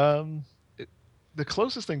 The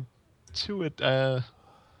closest thing to it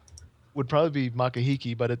would probably be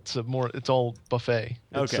Makahiki, but it's all buffet.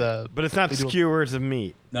 It's, Okay, but it's not they do- skewers of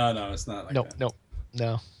meat. No, it's not like that.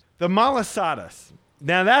 No. The malasadas.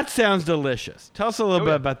 Now that sounds delicious. Tell us a little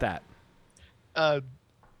bit about that.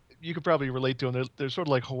 You could probably relate to them. They're sort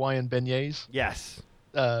of like Hawaiian beignets. Yes.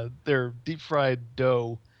 They're deep fried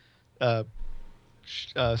dough,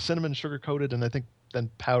 cinnamon sugar coated, and I think then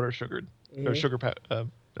powder sugared or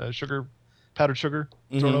powdered sugar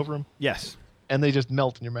thrown over them, Yes. and they just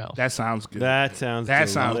melt in your mouth. That sounds good. That sounds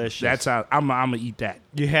delicious. I'm gonna eat that.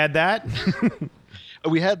 You had that?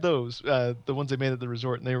 We had those, the ones they made at the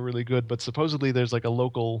resort, and they were really good. But supposedly there's like a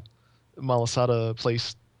local malasada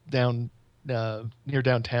place down near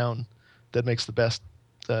downtown that makes the best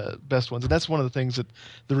ones, and that's one of the things that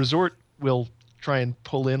the resort will try and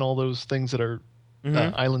pull in all those things that are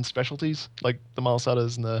island specialties, like the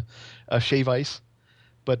malasadas and the shave ice.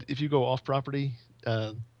 But if you go off property,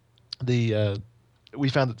 we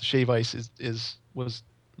found that the shave ice was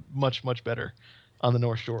much better on the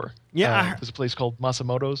North Shore. Yeah, there's a place called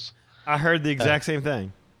Masamoto's. I heard the exact same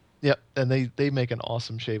thing. Yep, and they make an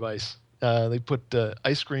awesome shave ice. They put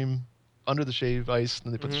ice cream under the shave ice,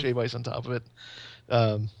 and they put the shave ice on top of it,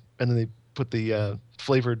 and then they put the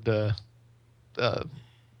flavored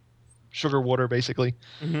sugar water basically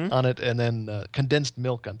on it, and then condensed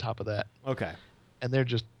milk on top of that. Okay. And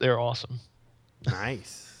they're awesome.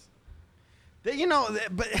 Nice.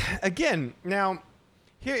 But again, now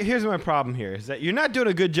Here's my problem here is that you're not doing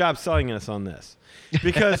a good job selling us on this.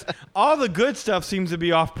 Because all the good stuff seems to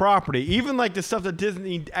be off property. Even like the stuff that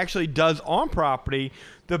Disney actually does on property,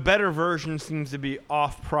 the better version seems to be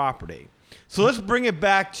off property. So let's bring it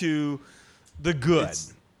back to the good.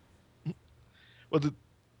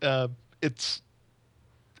 It's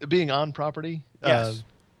being on property. Yes.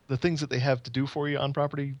 The things that they have to do for you on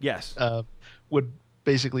property. Yes. Would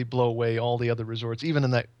basically blow away all the other resorts. Even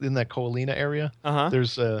in that Koalina area,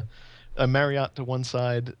 there's a Marriott to one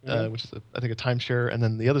side, which is I think a timeshare, and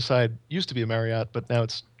then the other side used to be a Marriott, but now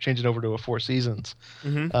it's changing over to a Four Seasons.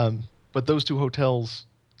 But those two hotels,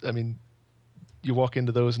 I mean, you walk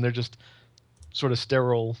into those and they're just sort of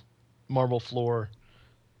sterile marble floor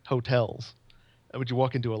hotels. But you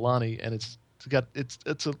walk into Aulani and it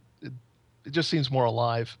just seems more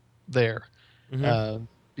alive there.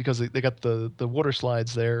 Because they got the water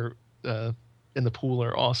slides there in the pool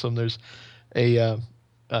are awesome. There's a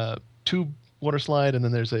tube water slide, and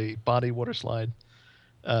then there's a body water slide.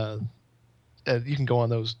 And you can go on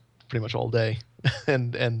those pretty much all day,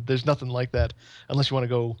 and there's nothing like that unless you want to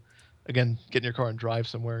go, again, get in your car and drive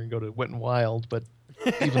somewhere and go to Wet and Wild. But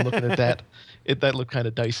even looking at that, that looked kind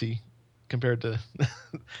of dicey compared to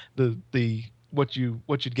the what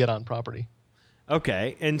you'd get on property.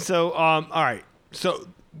 Okay, and so all right, so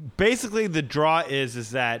basically the draw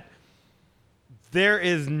is that there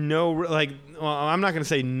is no, like, well, I'm not going to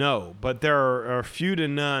say no, but there are few to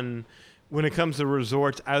none when it comes to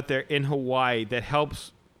resorts out there in Hawaii that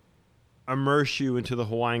helps immerse you into the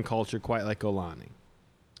Hawaiian culture quite like Aulani.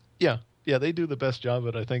 Yeah, they do the best job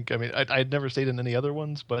of it, I think. I mean, I'd never stayed in any other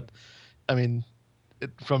ones, but I mean,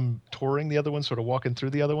 from touring the other ones, sort of walking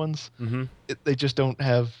through the other ones, they just don't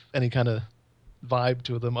have any kind of vibe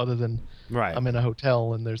to them other than I'm in a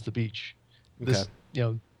hotel and there's the beach. Okay.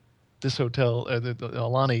 This hotel, the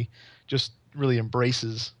Aulani, just really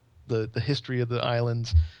embraces the history of the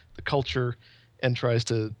islands, the culture, and tries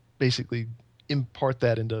to basically impart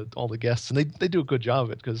that into all the guests. And they do a good job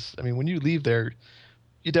of it because, I mean, when you leave there,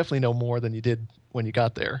 you definitely know more than you did when you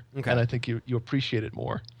got there. Okay. And I think you appreciate it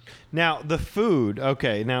more. Now, the food.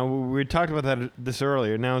 Okay, now we talked about this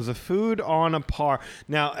earlier. Now, is the food on a par?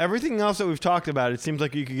 Now, everything else that we've talked about, it seems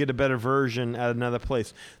like you could get a better version at another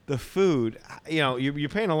place. The food, you're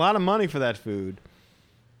paying a lot of money for that food.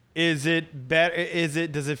 Is it better?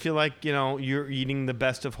 Does it feel like, you're eating the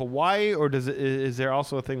best of Hawaii, or is there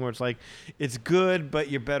also a thing where it's like it's good,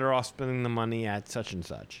 but you're better off spending the money at such and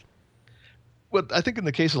such? Well, I think in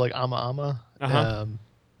the case of like Ama Ama,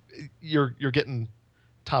 you're getting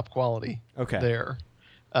top quality there,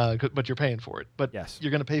 but you're paying for it. But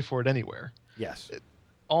you're going to pay for it anywhere. Yes.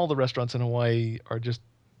 All the restaurants in Hawaii are just,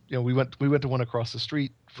 we went to one across the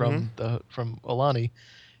street from from Aulani,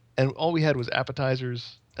 and all we had was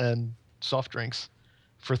appetizers and soft drinks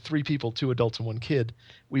for 3 people, 2 adults and 1 kid.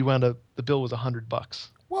 We wound up, the bill was $100.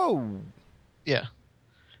 Whoa. Yeah.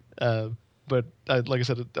 But like I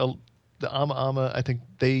said, the Ama Ama, I think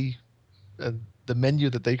the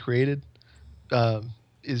menu that they created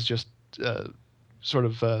is just sort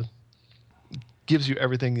of gives you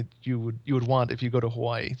everything that you would want if you go to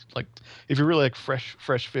Hawaii. Like if you really like fresh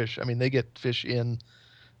fish, I mean, they get fish in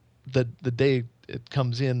the day it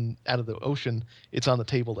comes in out of the ocean. It's on the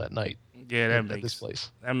table that night. Yeah,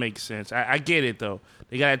 that makes sense. I get it though.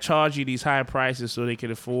 They gotta charge you these high prices so they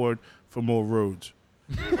can afford for more roads.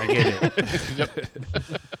 I get it.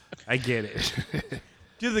 I get it.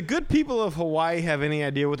 Do the good people of Hawaii have any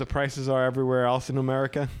idea what the prices are everywhere else in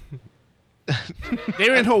America?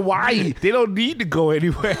 They're in Hawaii. They don't need to go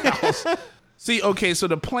anywhere else. See, okay, so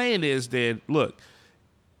the plan is that, look,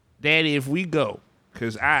 Daddy, if we go,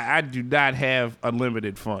 because I do not have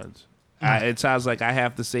unlimited funds. It sounds like I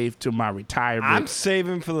have to save to my retirement. I'm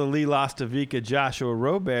saving for the Lee Lastavica Joshua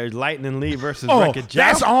Robert Lightning Lee versus Wreck-It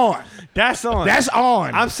Ralph. That's on. That's on. That's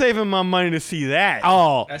on. I'm saving my money to see that.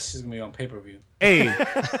 Oh, that's just gonna be on pay-per-view.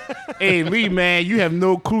 Hey, Lee, man, you have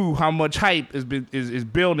no clue how much hype is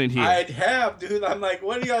building here. I have, dude. I'm like,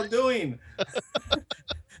 what are y'all doing?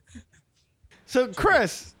 So,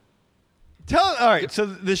 Chris, all right. So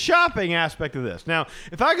the shopping aspect of this. Now,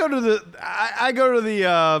 if I go to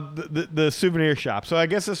the souvenir shop. So I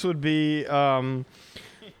guess this would be the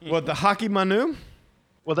Haki Manu.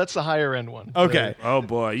 Well, that's the higher end one. Okay. Oh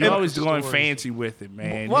boy, you're always going fancy with it,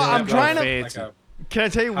 man. Well, I'm trying to. Fancy. Can I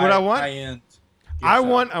tell you what I want? High-end. I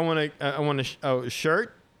want a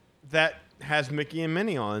shirt that has Mickey and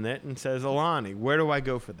Minnie on it and says Aulani. Where do I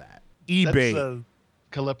go for that? eBay. That's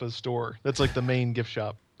Kalepa's store. That's like the main gift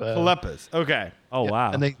shop. Kalepa's. Okay. Oh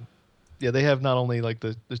wow. And they have not only like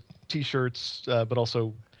the t-shirts, but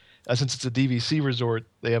also since it's a DVC resort,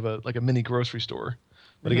 they have a mini grocery store.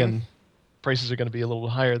 But again, prices are going to be a little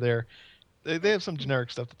higher there. They have some generic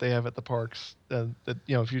stuff that they have at the parks. That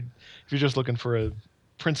if you're just looking for a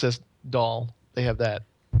princess doll, they have that.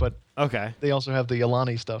 But they also have the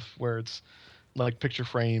Alani stuff where it's like picture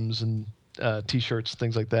frames and T-shirts,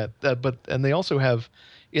 things like that. And they also have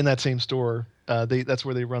in that same store. That's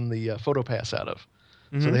where they run the PhotoPass out of.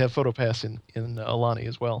 So they have PhotoPass in Alani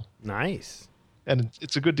as well. Nice. And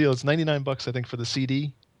it's a good deal. It's $99, I think, for the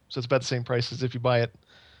CD. So it's about the same price as if you buy it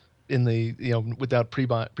in the without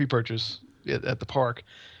pre-purchase at the park.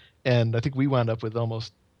 And I think we wound up with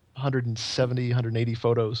almost 170, 180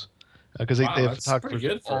 photos because they have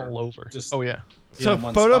photographers all over. So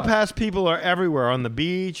PhotoPass people are everywhere, on the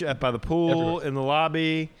beach, by the pool, in the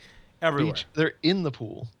lobby, everywhere. They're in the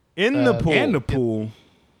pool. In the pool. In the pool.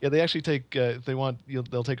 Yeah, they actually take if they want,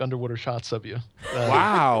 they'll take underwater shots of you.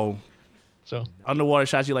 Wow. So underwater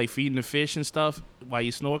shots, you like feeding the fish and stuff while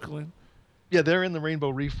you're snorkeling? Yeah, they're in the Rainbow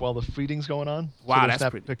Reef while the feeding's going on. Wow, so that's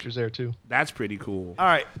pretty pictures there too. That's pretty cool. All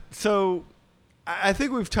right, so I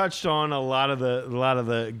think we've touched on a lot of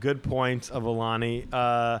the good points of Alani.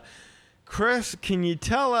 Chris, can you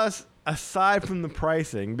tell us, aside from the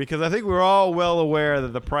pricing, because I think we're all well aware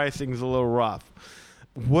that the pricing's a little rough,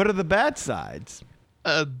 what are the bad sides?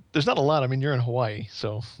 There's not a lot. I mean, you're in Hawaii,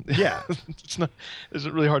 so yeah, it's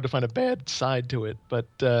really hard to find a bad side to it. But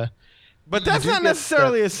that's not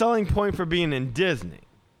necessarily a selling point for being in Disney.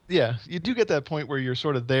 Yeah, you do get that point where you're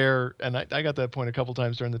sort of there, and I got that point a couple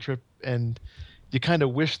times during the trip, and you kind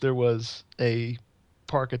of wish there was a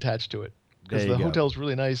park attached to it because the hotel's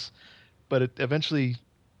really nice, but it eventually,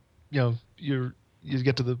 you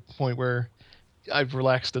get to the point where I've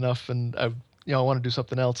relaxed enough, and I want to do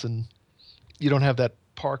something else, and you don't have that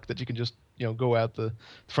park that you can just go out the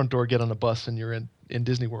front door, get on a bus, and you're in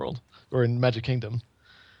Disney World or in Magic Kingdom.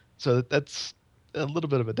 So that's a little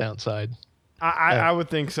bit of a downside. I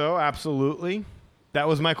would think so, absolutely. That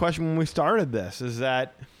was my question when we started this, is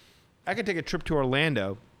that I could take a trip to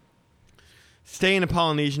Orlando, stay in the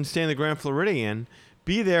Polynesian, stay in the Grand Floridian,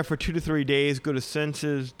 be there for 2 to 3 days, go to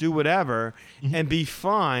Senses, do whatever, and be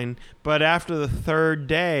fine. But after the third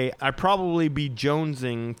day, I'd probably be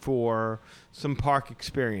jonesing for some park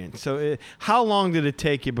experience. So how long did it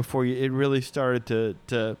take you before it really started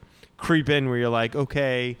to creep in where you're like,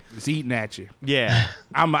 okay, it's eating at you? Yeah.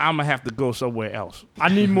 I'm gonna have to go somewhere else. I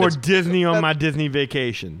need more Disney on my Disney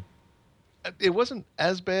vacation. It wasn't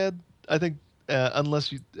as bad, I think,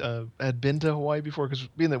 unless you had been to Hawaii before, because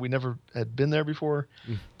being that we never had been there before,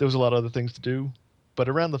 there was a lot of other things to do. But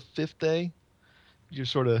around the 5th day, you're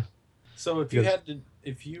sort of. So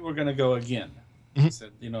if you were gonna go again, you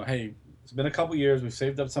said, hey, it's been a couple years, we've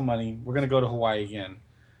saved up some money, we're gonna go to Hawaii again.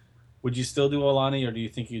 Would you still do Alani, or do you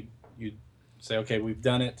think you'd say, okay, we've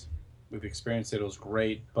done it, we've experienced it was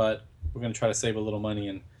great, but we're going to try to save a little money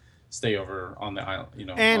and stay over on the island,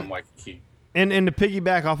 on Waikiki? And to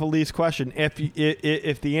piggyback off of Lee's question, if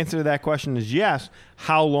the answer to that question is yes,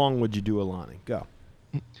 how long would you do Alani? Go.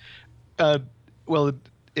 Well,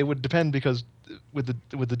 it would depend, because with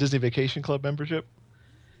the Disney Vacation Club membership,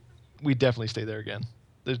 we'd definitely stay there again.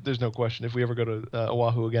 There's no question. If we ever go to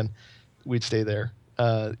Oahu again, we'd stay there.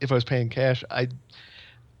 If I was paying cash,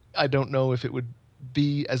 I don't know if it would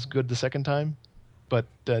be as good the second time, but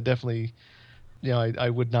definitely, I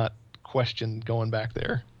would not question going back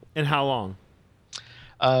there. And how long?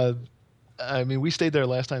 I mean, we stayed there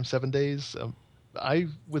last time 7 days. I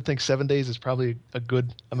would think 7 days is probably a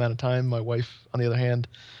good amount of time. My wife, on the other hand,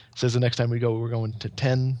 says the next time we go, we're going to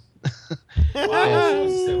 10.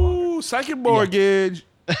 Ooh, second mortgage.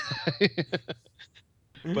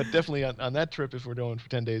 But definitely on that trip, if we're going for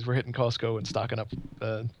 10 days, we're hitting Costco and stocking up,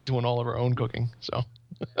 doing all of our own cooking. So.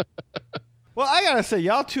 Well, I gotta say,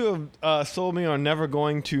 y'all two have sold me on never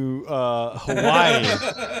going to Hawaii,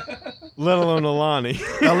 let alone Alani.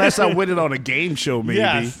 Unless I win it on a game show, maybe.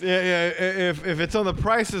 Yes, if it's on The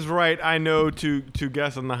Price is Right, I know to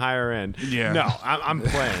guess on the higher end. Yeah. No, I'm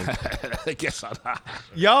playing. I guess I'm not.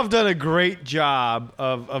 Y'all have done a great job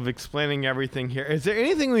of explaining everything here. Is there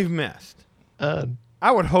anything we've missed?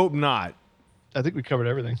 I would hope not. I think we covered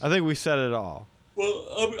everything. I think we said it all.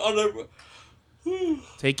 Well,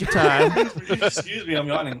 take your time. Excuse me, I'm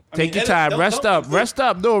yawning. Take your time. Rest up.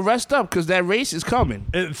 No, rest up, because that race is coming.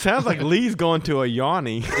 It sounds like Lee's going to a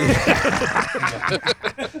yawny.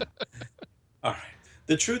 All right.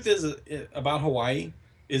 The truth is about Hawaii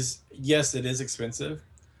is, yes, it is expensive,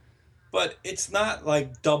 but it's not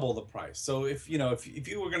like double the price. So if you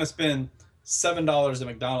were going to spend $7 at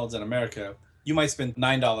McDonald's in America, you might spend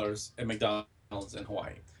 $9 at McDonald's in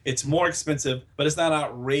Hawaii. It's more expensive, but it's not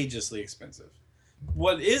outrageously expensive.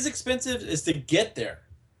 What is expensive is to get there.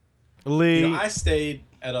 Lee, I stayed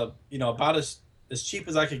at a about as cheap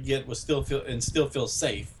as I could get was still feel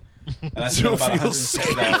safe. And I Still spent about feel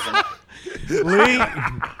 $160 a night. Lee,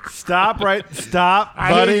 stop,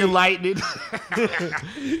 I buddy. hear you lightning.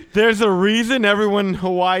 There's a reason everyone in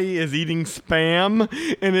Hawaii is eating Spam,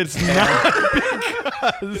 and it's not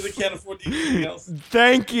Because they can't afford to eat anything else.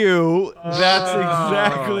 Thank you. That's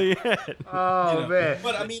exactly it. Oh, man.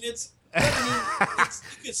 But I mean, you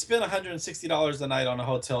could spend $160 a night on a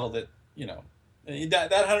hotel that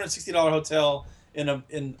that $160 hotel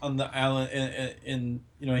on the island in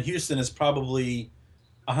Houston is probably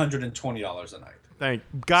 $120 a night. Thank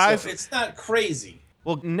guys. So it's not crazy.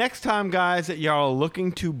 Well, next time, guys, that y'all are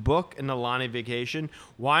looking to book an Aulani vacation,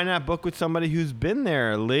 why not book with somebody who's been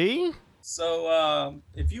there, Lee? So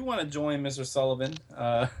if you want to join Mr. Sullivan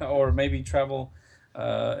or maybe travel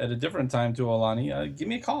at a different time to Aulani, give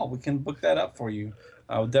me a call. We can book that up for you.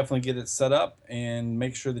 I'll definitely get it set up and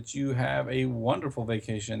make sure that you have a wonderful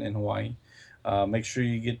vacation in Hawaii. Make sure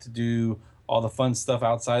you get to do all the fun stuff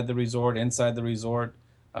outside the resort, inside the resort.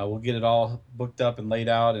 We'll get it all booked up and laid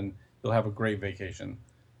out, and you'll have a great vacation.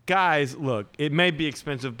 Guys, look, it may be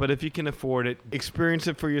expensive, but if you can afford it, experience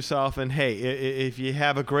it for yourself. And hey, if you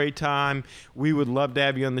have a great time, we would love to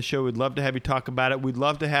have you on the show. We'd love to have you talk about it. We'd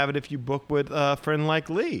love to have it if you book with a friend like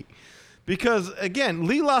Lee. Because, again,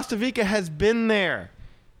 Lee Lastovica has been there.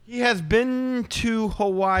 He has been to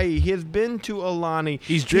Hawaii. He has been to Aulani.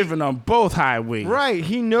 He's driven on both highways. Right.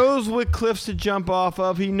 He knows what cliffs to jump off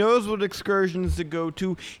of. He knows what excursions to go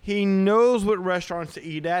to. He knows what restaurants to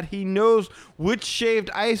eat at. He knows which shaved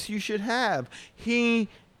ice you should have. He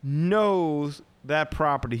knows that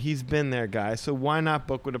property. He's been there, guys. So why not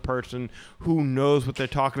book with a person who knows what they're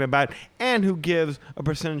talking about and who gives a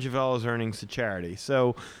percentage of all his earnings to charity?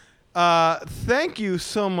 So thank you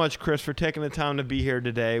so much, Chris, for taking the time to be here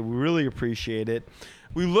today. We really appreciate it.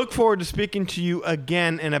 We look forward to speaking to you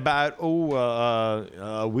again in about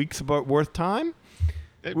a week's worth time.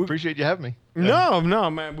 I appreciate you having me. No,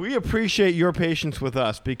 man. We appreciate your patience with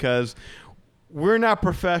us because we're not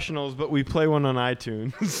professionals, but we play one on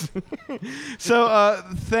iTunes. So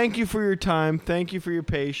thank you for your time. Thank you for your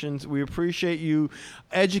patience. We appreciate you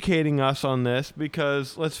educating us on this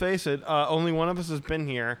because, let's face it, only one of us has been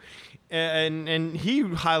here, and he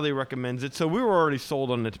highly recommends it. So we were already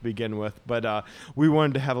sold on it to begin with, but we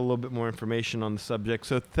wanted to have a little bit more information on the subject.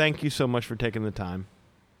 So thank you so much for taking the time.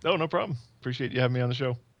 No problem. Appreciate you having me on the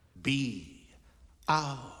show. Be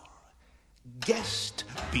our guest,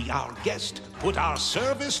 be our guest, put our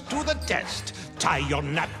service to the test. Tie your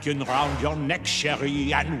napkin round your neck,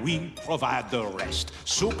 Sherry, and we provide the rest.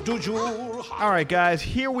 Soup du jour. All right, guys,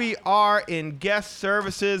 here we are in guest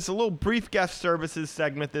services, a little brief guest services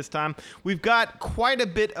segment this time. We've got quite a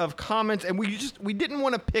bit of comments, and we didn't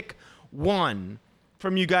want to pick one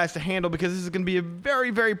from you guys to handle because this is going to be a very,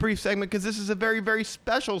 very brief segment because this is a very, very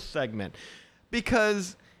special segment.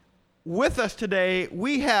 Because with us today,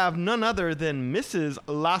 we have none other than Mrs.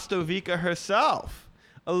 Lastovica herself.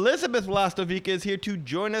 Elizabeth Lastovica is here to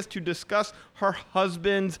join us to discuss her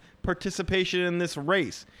husband's participation in this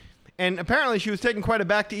race. And apparently she was taken quite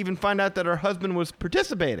aback to even find out that her husband was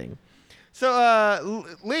participating. So,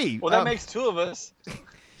 Lee. Well, that makes two of us.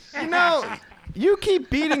 You keep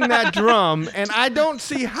beating that drum, and I don't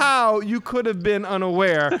see how you could have been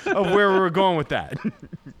unaware of where we were going with that.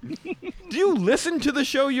 Do you listen to the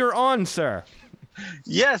show you're on, sir?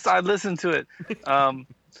 Yes, I listened to it. On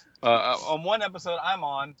one episode I'm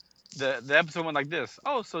on, the episode went like this.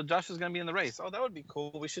 Oh, so Josh is going to be in the race. Oh, that would be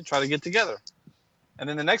cool. We should try to get together. And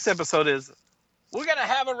then the next episode is, we're going to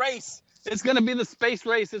have a race. It's going to be the space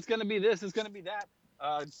race. It's going to be this. It's going to be that.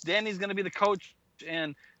 Danny's going to be the coach,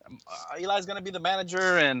 and Eli's going to be the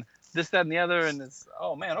manager, and this, that, and the other. And it's,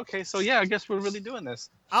 oh, man, okay, so, yeah, I guess we're really doing this.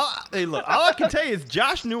 Hey, look, all I can tell you is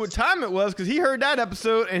Josh knew what time it was because he heard that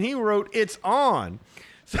episode, and he wrote, "It's on."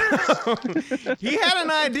 So he had an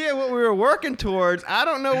idea what we were working towards. I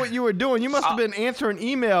don't know what you were doing. You must have been answering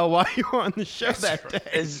email while you were on the show that day.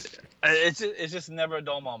 It's just never a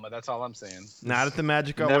dull moment. That's all I'm saying. Not at the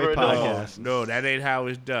Magic Our Never Way a dull podcast. No, that ain't how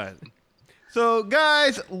it's done. So,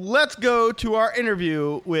 guys, let's go to our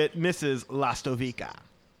interview with Mrs. Lastovica.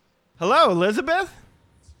 Hello, Elizabeth.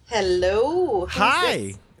 Hello.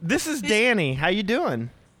 Hi. This is Danny. How you doing?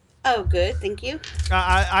 Oh, good. Thank you.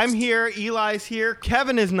 I'm here. Eli's here.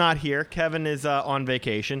 Kevin is not here. Kevin is on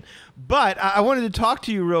vacation. But I wanted to talk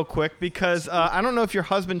to you real quick because I don't know if your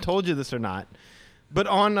husband told you this or not. But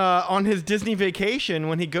on his Disney vacation,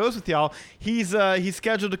 when he goes with y'all, he's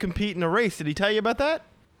scheduled to compete in a race. Did he tell you about that?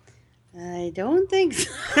 I don't think so.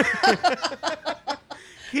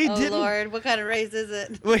 He Oh didn't. Lord, what kind of race is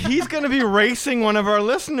it? Well, he's going to be racing one of our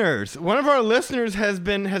listeners. One of our listeners has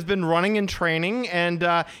been running and training,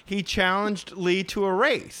 and he challenged Lee to a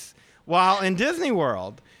race while in Disney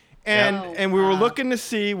World. And Oh, and we were wow. looking to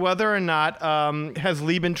see whether or not has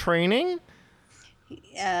Lee been training.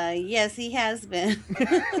 Yes, he has been.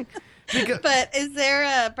 Because- But is there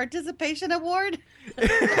a participation award?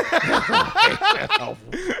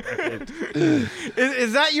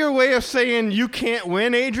 Is that your way of saying you can't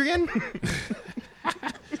win, Adrian?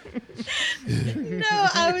 No,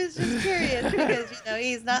 I was just curious because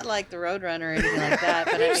he's not like the Roadrunner or anything like that.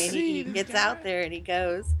 But I mean, he gets out there and he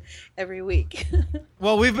goes every week.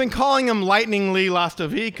 Well, we've been calling him Lightning Lee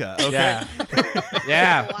Lastovica. Okay. Yeah.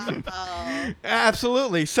 Yeah. Wow.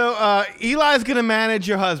 Absolutely. So Eli's going to manage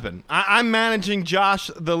your husband. I'm managing Josh,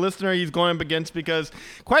 the listener he's going up against, because,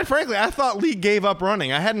 quite frankly, I thought Lee gave up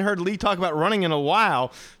running. I hadn't heard Lee talk about running in a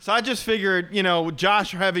while. So I just figured,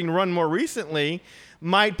 Josh, having run more recently,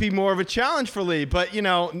 might be more of a challenge for Lee. But,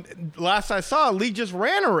 last I saw, Lee just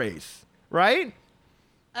ran a race, right?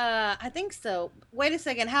 I think so. Wait a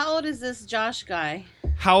second. How old is this Josh guy?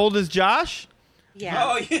 How old is Josh? Yeah.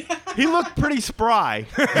 Oh yeah. He looked pretty spry.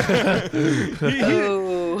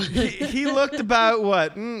 Oh. he looked about,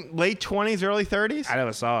 late 20s, early 30s? I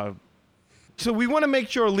never saw him. So we want to make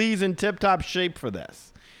sure Lee's in tip-top shape for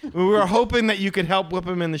this. We were hoping that you could help whip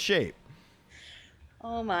him in the shape.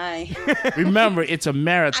 Oh my. Remember, it's a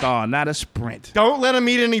marathon, not a sprint. Don't let him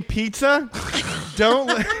eat any pizza. Don't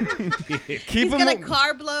let keep He's him. gonna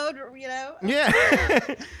carb load, Yeah.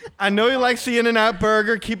 I know he likes the In-N-Out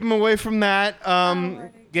burger. Keep him away from that.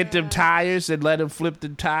 Get them tires and let them flip the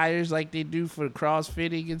tires like they do for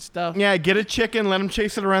crossfitting and stuff. Yeah, get a chicken. Let him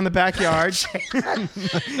chase it around the backyard. Oh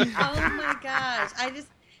my gosh. I just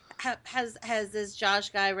has this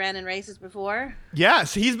Josh guy ran in races before?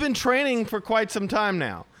 Yes, he's been training for quite some time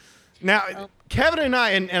now. Now, Kevin and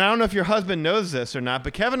I, and I don't know if your husband knows this or not,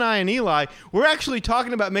 but Kevin, I, and Eli, we're actually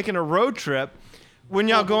talking about making a road trip when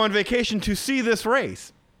y'all go on vacation to see this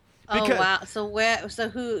race. Oh wow! So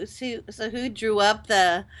who drew up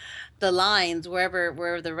the lines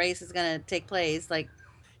wherever the race is gonna take place? Like,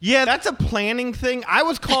 Yeah, that's a planning thing. I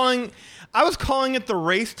was calling it the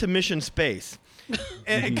race to Mission Space.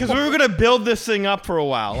 Because we were going to build this thing up for a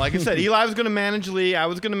while. Like I said, Eli was going to manage Lee. I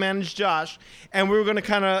was going to manage Josh. And we were going to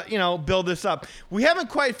kind of, build this up. We haven't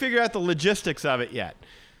quite figured out the logistics of it yet.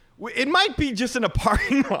 It might be just in a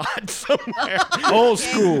parking lot somewhere. Old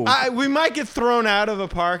school. We might get thrown out of a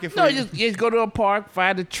park if No, we... just go to a park,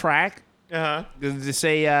 find a track. Uh-huh. To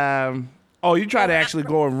say, you try to actually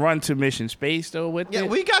go and run to Mission Space, though, with Yeah, it?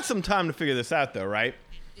 we got some time to figure this out, though, right?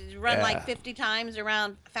 did you run like 50 times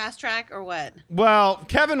around Fast Track or what? Well,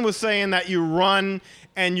 Kevin was saying that you run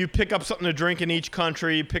and you pick up something to drink in each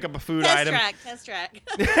country, pick up a food item. Test track.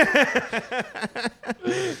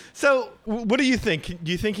 So, what do you think?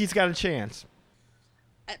 Do you think he's got a chance?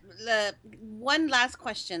 One last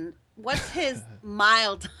question. What's his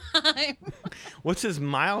mile time? What's his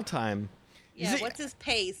mile time? Yeah, what's his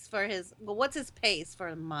pace for his? Well, what's his pace for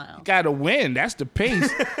a mile? Got to win. That's the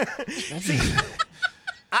pace.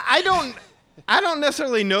 I don't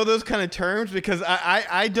necessarily know those kind of terms because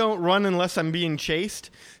I don't run unless I'm being chased.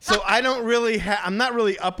 So I don't really I'm not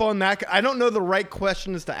really up on that. I don't know the right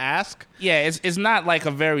questions to ask. Yeah, it's not like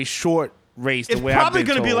a very short race. It's the way probably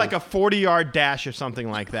going to be like a 40-yard dash or something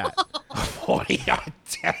like that. 40-yard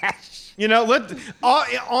dash. You know,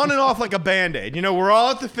 on and off like a Band-Aid. You know, we're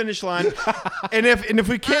all at the finish line, and if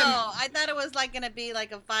we can't. Oh, I thought it was like gonna be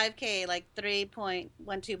like a 5K, like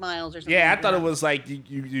 3.12 miles or something. Yeah, I like thought that. it was like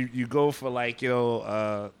you go for like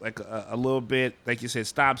like a little bit, like you said,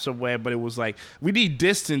 stop somewhere, but it was like we need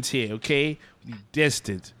distance here, okay? We need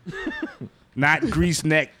distance, not grease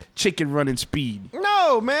neck chicken running speed.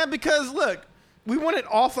 No, man, because look, we want it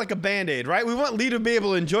off like a Band-Aid, right? We want Lee to be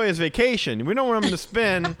able to enjoy his vacation. We don't want him to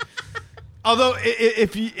spend. Although,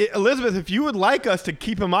 Elizabeth, if you would like us to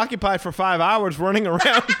keep him occupied for 5 hours running around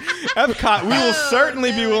Epcot, we will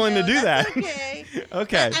certainly be willing to do that. that's Okay.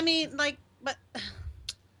 Okay. I mean, like, but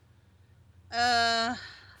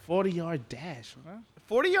 40-yard dash, huh?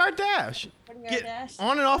 40-yard dash. 40-yard Get dash?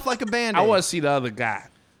 on and off like a Band-Aid. I want to see the other guy.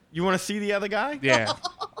 You want to see the other guy? Yeah.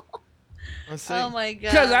 Let's see. Oh my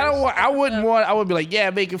god. Because I would be like, yeah,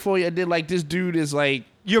 make it for you. I did like this dude is like,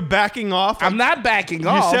 You're backing off? I'm not backing You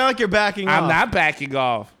off. sound like you're backing off. I'm not backing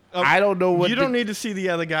off. I don't know what. You don't need to see the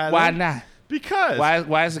other guy. Why then. not? Because.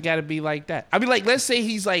 Why has it got to be like that? I mean, like, let's say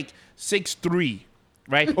he's like 6'3",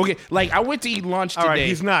 right? Okay, like I went to eat lunch today. All right,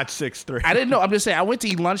 he's not 6'3". I didn't know. I'm just saying, I went to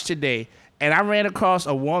eat lunch today, and I ran across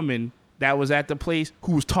a woman that was at the place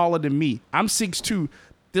who was taller than me. I'm 6'2".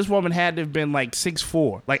 this woman had to have been like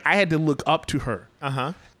 6'4". Like I had to look up to her.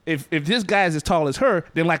 Uh-huh. If this guy is as tall as her,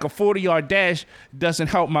 then like a 40-yard dash doesn't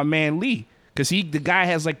help my man Lee, because the guy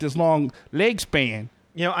has like this long leg span.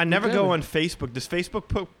 You know, I never go on Facebook. Does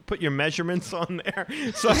Facebook put your measurements on there?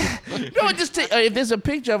 So No, just if there's a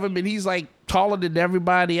picture of him and he's like taller than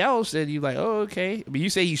everybody else, then you're like, oh, okay. But you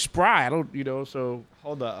say he's spry. I don't, so.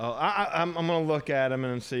 Hold on. Oh, I'm going to look at him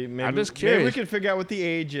and see. Maybe, I'm just curious. Maybe we can figure out what the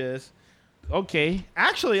age is. Okay.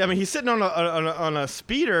 Actually, I mean, he's sitting on a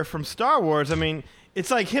speeder from Star Wars. I mean, it's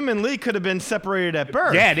like him and Lee could have been separated at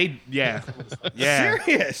birth. Yeah.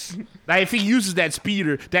 Serious. Like if he uses that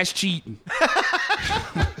speeder, that's cheating.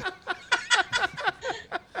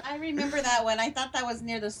 I remember that one. I thought that was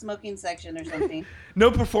near the smoking section or something.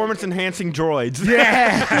 No performance-enhancing droids.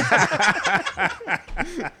 Yeah.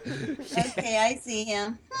 Okay, I see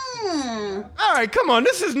him. All right, come on.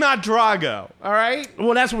 This is not Drago, all right?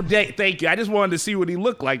 Well, that's what. Thank you. I just wanted to see what he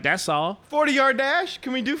looked like. That's all. 40-yard dash?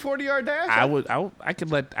 Can we do 40-yard dash? I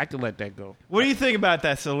could let that go. What do you think about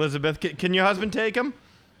that, Elizabeth? Can your husband take him?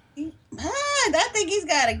 I think he's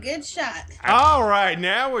got a good shot. All right,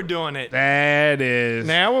 now we're doing it. That is.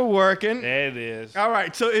 Now we're working. That is. All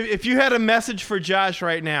right, so if you had a message for Josh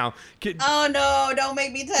right now. Oh, no, don't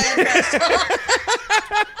make me tell him.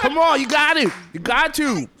 Come on, you got it. You got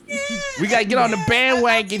to. Yeah, We got to get on the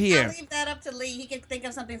bandwagon I'll here. leave that up to Lee. He can think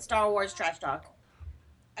of something Star Wars trash talk.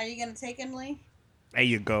 Are you going to take him, Lee? There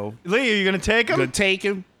you go. Lee, are you going to take him? Gonna take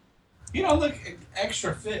him. You don't look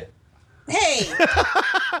extra fit. Hey.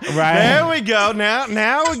 Right. There we go.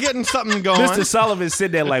 Now we're getting something going. Mr. Sullivan's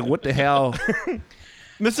sitting there like, what the hell?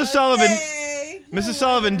 Mr. Sullivan, Hey. Mr.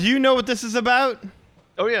 Sullivan, do you know what this is about?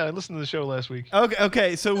 Oh yeah, I listened to the show last week.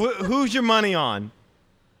 Okay. So who's your money on?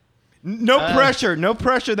 No pressure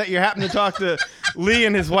that you're happening to talk to Lee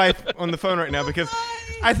and his wife on the phone right now, because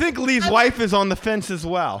I think Lee's wife is on the fence as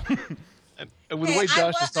well. And with the way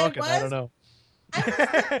Josh is talking, I don't know.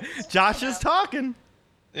 Josh is talking.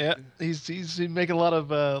 Yeah, he's making a lot of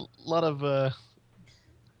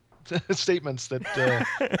statements that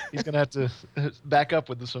he's gonna have to back up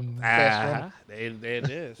with some fast running. There it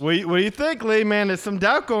is. What do you think, Lee? Man, there's some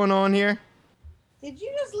doubt going on here. Did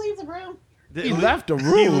you just leave the room? He left the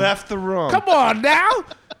room. He left the room. Come on now.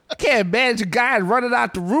 I can't manage a guy running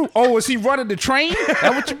out the room. Oh, is he running the train?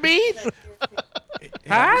 That what you mean?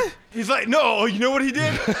 Huh? He's like, no, you know what he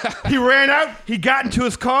did? He ran out, he got into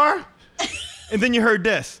his car, and then you heard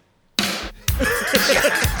this. That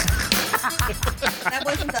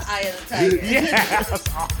wasn't the eye of the tiger. Yeah.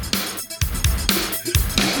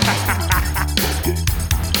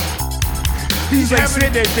 He's like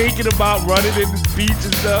sitting there thinking about running in the beach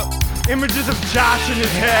and stuff. Images of Josh in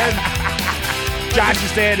his head. Josh is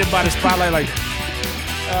standing by the spotlight like,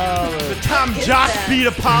 The time Josh beat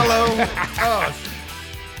Apollo. Oh.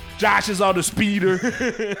 Josh is on the speeder.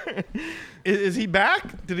 Is he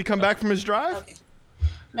back? Did he come back from his drive? Okay.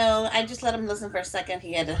 No, I just let him listen for a second.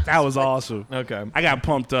 He had to. That was awesome. Okay. I got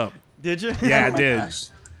pumped up. Did you? Yeah, Oh I my did. gosh.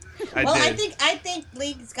 I Well, did. I think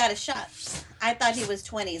Lee's got a shot. I thought he was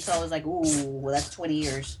 20, so I was like, ooh, that's 20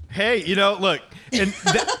 years. Hey, look, and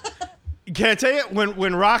can I tell you,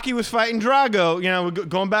 when Rocky was fighting Drago, we're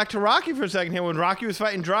going back to Rocky for a second here, when Rocky was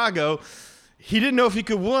fighting Drago, he didn't know if he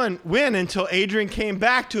could win until Adrian came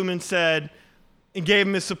back to him and gave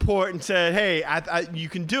him his support and said, hey, you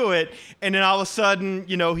can do it. And then all of a sudden,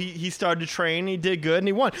 he started to train, he did good, and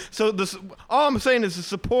he won. So all I'm saying is the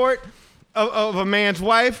support of a man's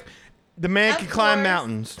wife, the man can climb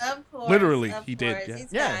mountains. Of course. Literally, of he did, course. yeah.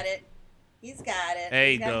 He's Yeah. got it. He's got it. There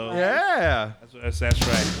He's you got go. one. Yeah. That's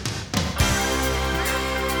right.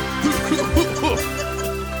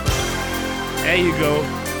 There you go.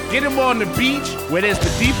 Get him on the beach where there's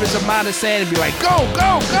the deepest amount of sand and be like, go,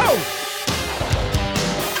 go, go.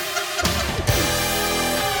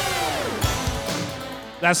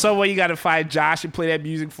 That's somewhere you got to find Josh and play that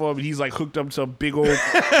music for him. And he's like hooked up to a big old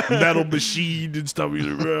metal machine and stuff. He's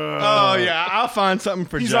like, Oh, yeah. I'll find something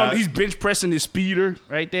for Josh. he's bench pressing his speeder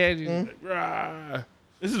right there.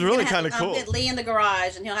 This is really kind of I'll cool. get Lee in the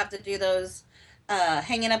garage, and he'll have to do those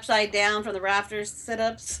hanging upside down from the rafters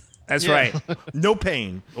sit-ups. That's Yeah. right. No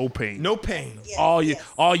pain. No pain. No pain. Yes, all yes.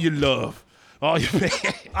 your love. All your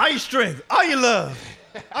pain. All your strength, all your love,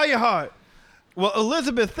 all your heart. Well,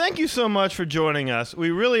 Elizabeth, thank you so much for joining us. We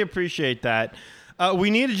really appreciate that. We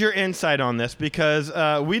needed your insight on this because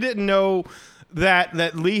we didn't know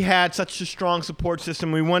that Lee had such a strong support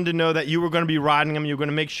system. We wanted to know that you were going to be riding him. You were going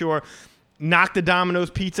to make sure knock the Domino's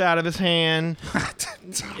pizza out of his hand.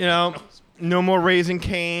 No more Raising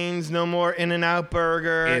Cane's. No more In-N-Out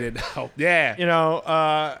Burger. In-N-Out, yeah. It's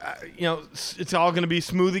all going to be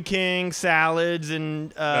Smoothie King, salads,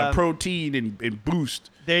 and protein and Boost.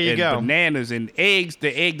 There you and go. Bananas and eggs.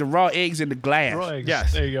 The raw eggs in the glass. Raw eggs.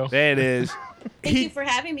 Yes. There you go. There it is. Thank you for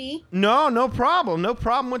having me. No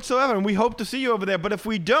problem whatsoever, and we hope to see you over there. But if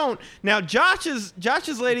we don't, now Josh's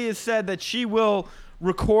lady has said that she will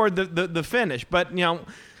record the finish, but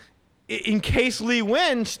in case Lee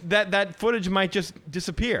wins, that footage might just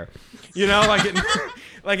disappear, like it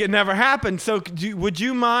like it never happened. So would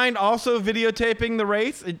you mind also videotaping the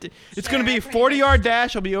race? It's going to be a 40-yard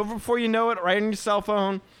dash. It'll be over before you know it, right on your cell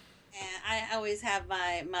phone. And I always have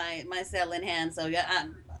my cell in hand, so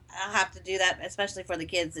I'll have to do that, especially for the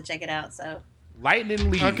kids to check it out. So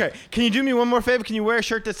Lightning Lee. Okay, can you do me one more favor? Can you wear a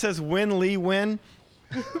shirt that says "Win Lee Win"?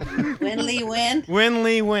 Win Lee win. Win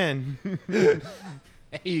Lee win. There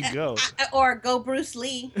you go. Or go Bruce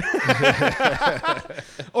Lee.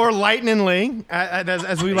 Or Lightning Lee,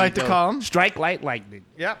 as we like to call him. Strike light lightning.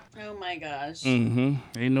 Yep. Oh my gosh. Mm-hmm.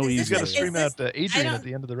 Ain't no Is easy. He's got to Is stream this- out Adrian I at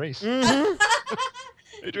the end of the race. Mm-hmm.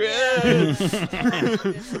 Adrian!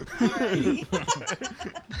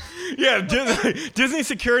 Yeah, Disney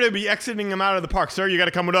security will be exiting him out of the park. Sir, you got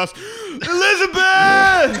to come with us.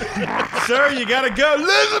 Elizabeth! Sir, you got to go.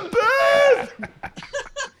 Elizabeth!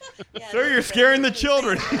 Yeah, Sir, you're scaring the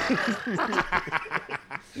children.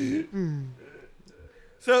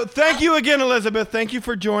 So thank you again, Elizabeth. Thank you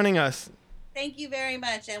for joining us. Thank you very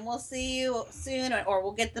much, and we'll see you soon, or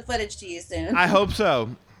we'll get the footage to you soon. I hope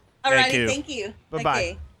so. Alrighty, you. thank you. Bye-bye.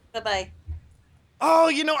 Okay. Bye-bye.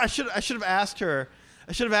 Oh, I should have asked her.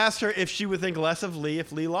 I should have asked her if she would think less of Lee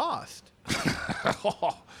if Lee lost.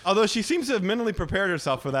 Although she seems to have mentally prepared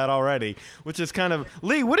herself for that already, which is kind of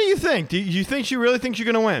Lee. What do you think? Do you think she really thinks you're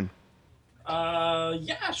going to win?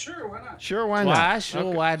 Yeah, sure, why not? Sure, why not? Why? Sure,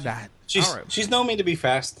 Okay. why not? She's known me to be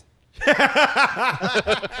fast.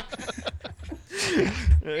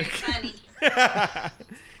 Very funny.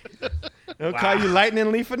 They'll call you Lightning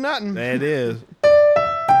Lee for nothing. That is.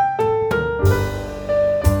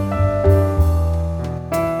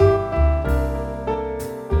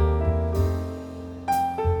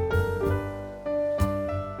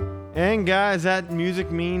 And guys, that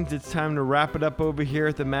music means it's time to wrap it up over here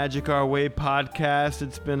at the Magic Our Way podcast.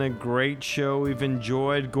 It's been a great show. We've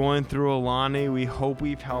enjoyed going through Alani. We hope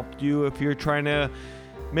we've helped you if you're trying to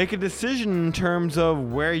make a decision in terms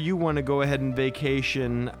of where you want to go ahead and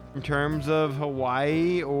vacation, in terms of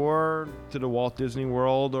Hawaii or to the Walt Disney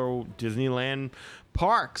World or Disneyland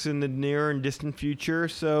parks in the near and distant future.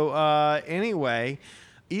 So anyway,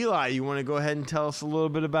 Eli, you want to go ahead and tell us a little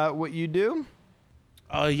bit about what you do?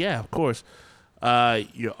 Yeah, of course.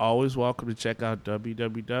 You're always welcome to check out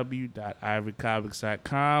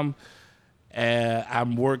www.ivorycomics.com.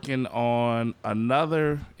 I'm working on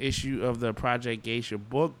another issue of the Project Geisha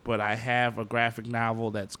book, but I have a graphic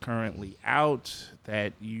novel that's currently out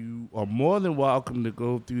that you are more than welcome to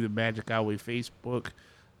go through the Magic Our Way Facebook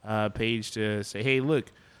page to say, hey,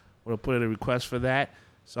 look, we'll put in a request for that.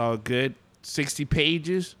 It's all good. 60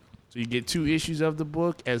 pages. So you get 2 issues of the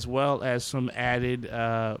book as well as some added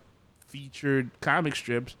featured comic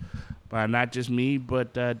strips by not just me,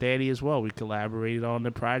 but Daddy as well. We collaborated on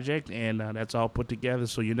the project, and that's all put together.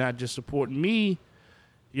 So you're not just supporting me,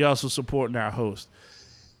 you're also supporting our host.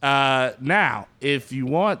 Now, if you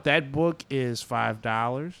want, that book is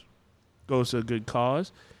 $5. Goes to a good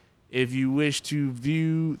cause. If you wish to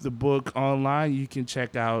view the book online, you can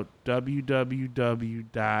check out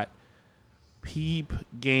Peep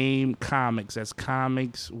Game Comics. That's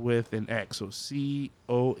comics with an X. So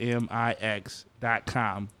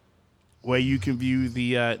COMIX.com, where you can view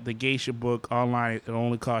the Geisha book online. It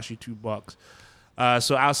only costs you $2.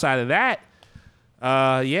 So outside of that,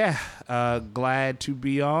 glad to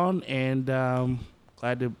be on and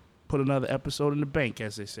glad to put another episode in the bank,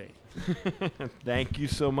 as they say. Thank you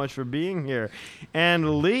so much for being here.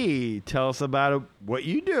 And Lee, tell us about what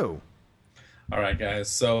you do. All right, guys.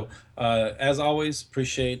 So, as always,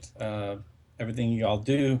 appreciate everything you all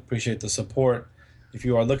do. Appreciate the support. If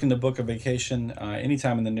you are looking to book a vacation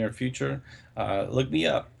anytime in the near future, look me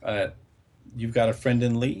up. You've got a friend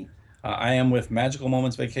in Lee. I am with Magical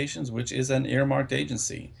Moments Vacations, which is an earmarked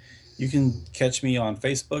agency. You can catch me on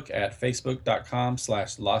Facebook at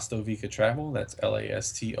facebook.com/Lostovica Travel. That's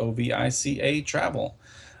LASTOVICA Travel.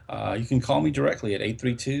 You can call me directly at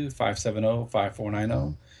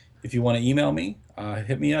 832-570-5490. If you want to email me,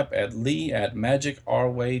 hit me up at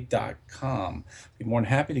lee@magicourway.com. Be more than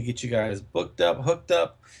happy to get you guys booked up, hooked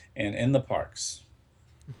up, and in the parks.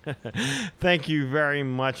 Thank you very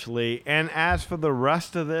much, Lee. And as for the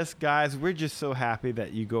rest of this, guys, we're just so happy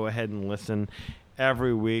that you go ahead and listen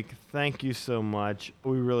every week. Thank you so much.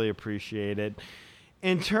 We really appreciate it.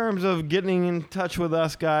 In terms of getting in touch with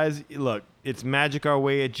us, guys, look, it's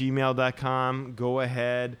magicourway@gmail.com. Go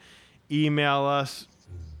ahead, email us,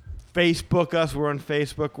 Facebook us. We're on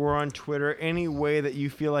Facebook. We're on Twitter. Any way that you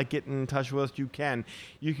feel like getting in touch with us, you can.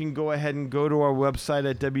 You can go ahead and go to our website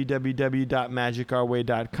at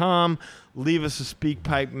www.magicourway.com. Leave us a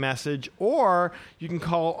SpeakPipe message, or you can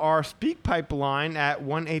call our SpeakPipe line at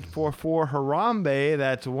 1-844-HARAMBE.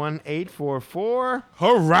 That's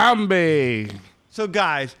 1-844-HARAMBE. So,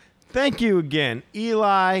 guys, thank you again.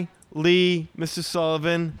 Eli, Lee, Mr.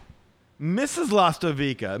 Sullivan, Mrs.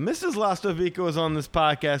 Lastovica. Mrs. Lastovica was on this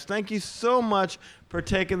podcast. Thank you so much for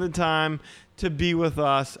taking the time to be with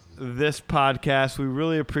us this podcast. We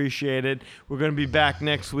really appreciate it. We're going to be back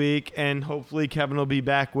next week, and hopefully Kevin will be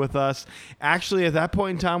back with us. Actually, at that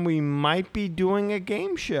point in time, we might be doing a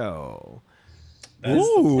game show.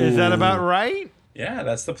 Is that about right? Yeah,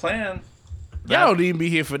 that's the plan. Y'all don't even be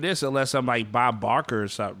here for this unless I'm like Bob Barker or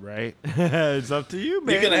something, right? It's up to you,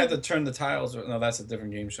 man. You're going to have to turn the tiles. No, that's a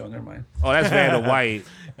different game show. Never mind. Oh, that's Vanna White.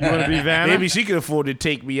 You want to be Vanna? Maybe she can afford to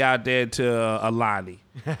take me out there to Alani.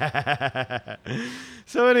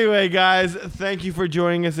 So anyway, guys, thank you for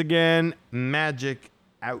joining us again. Magic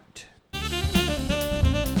out.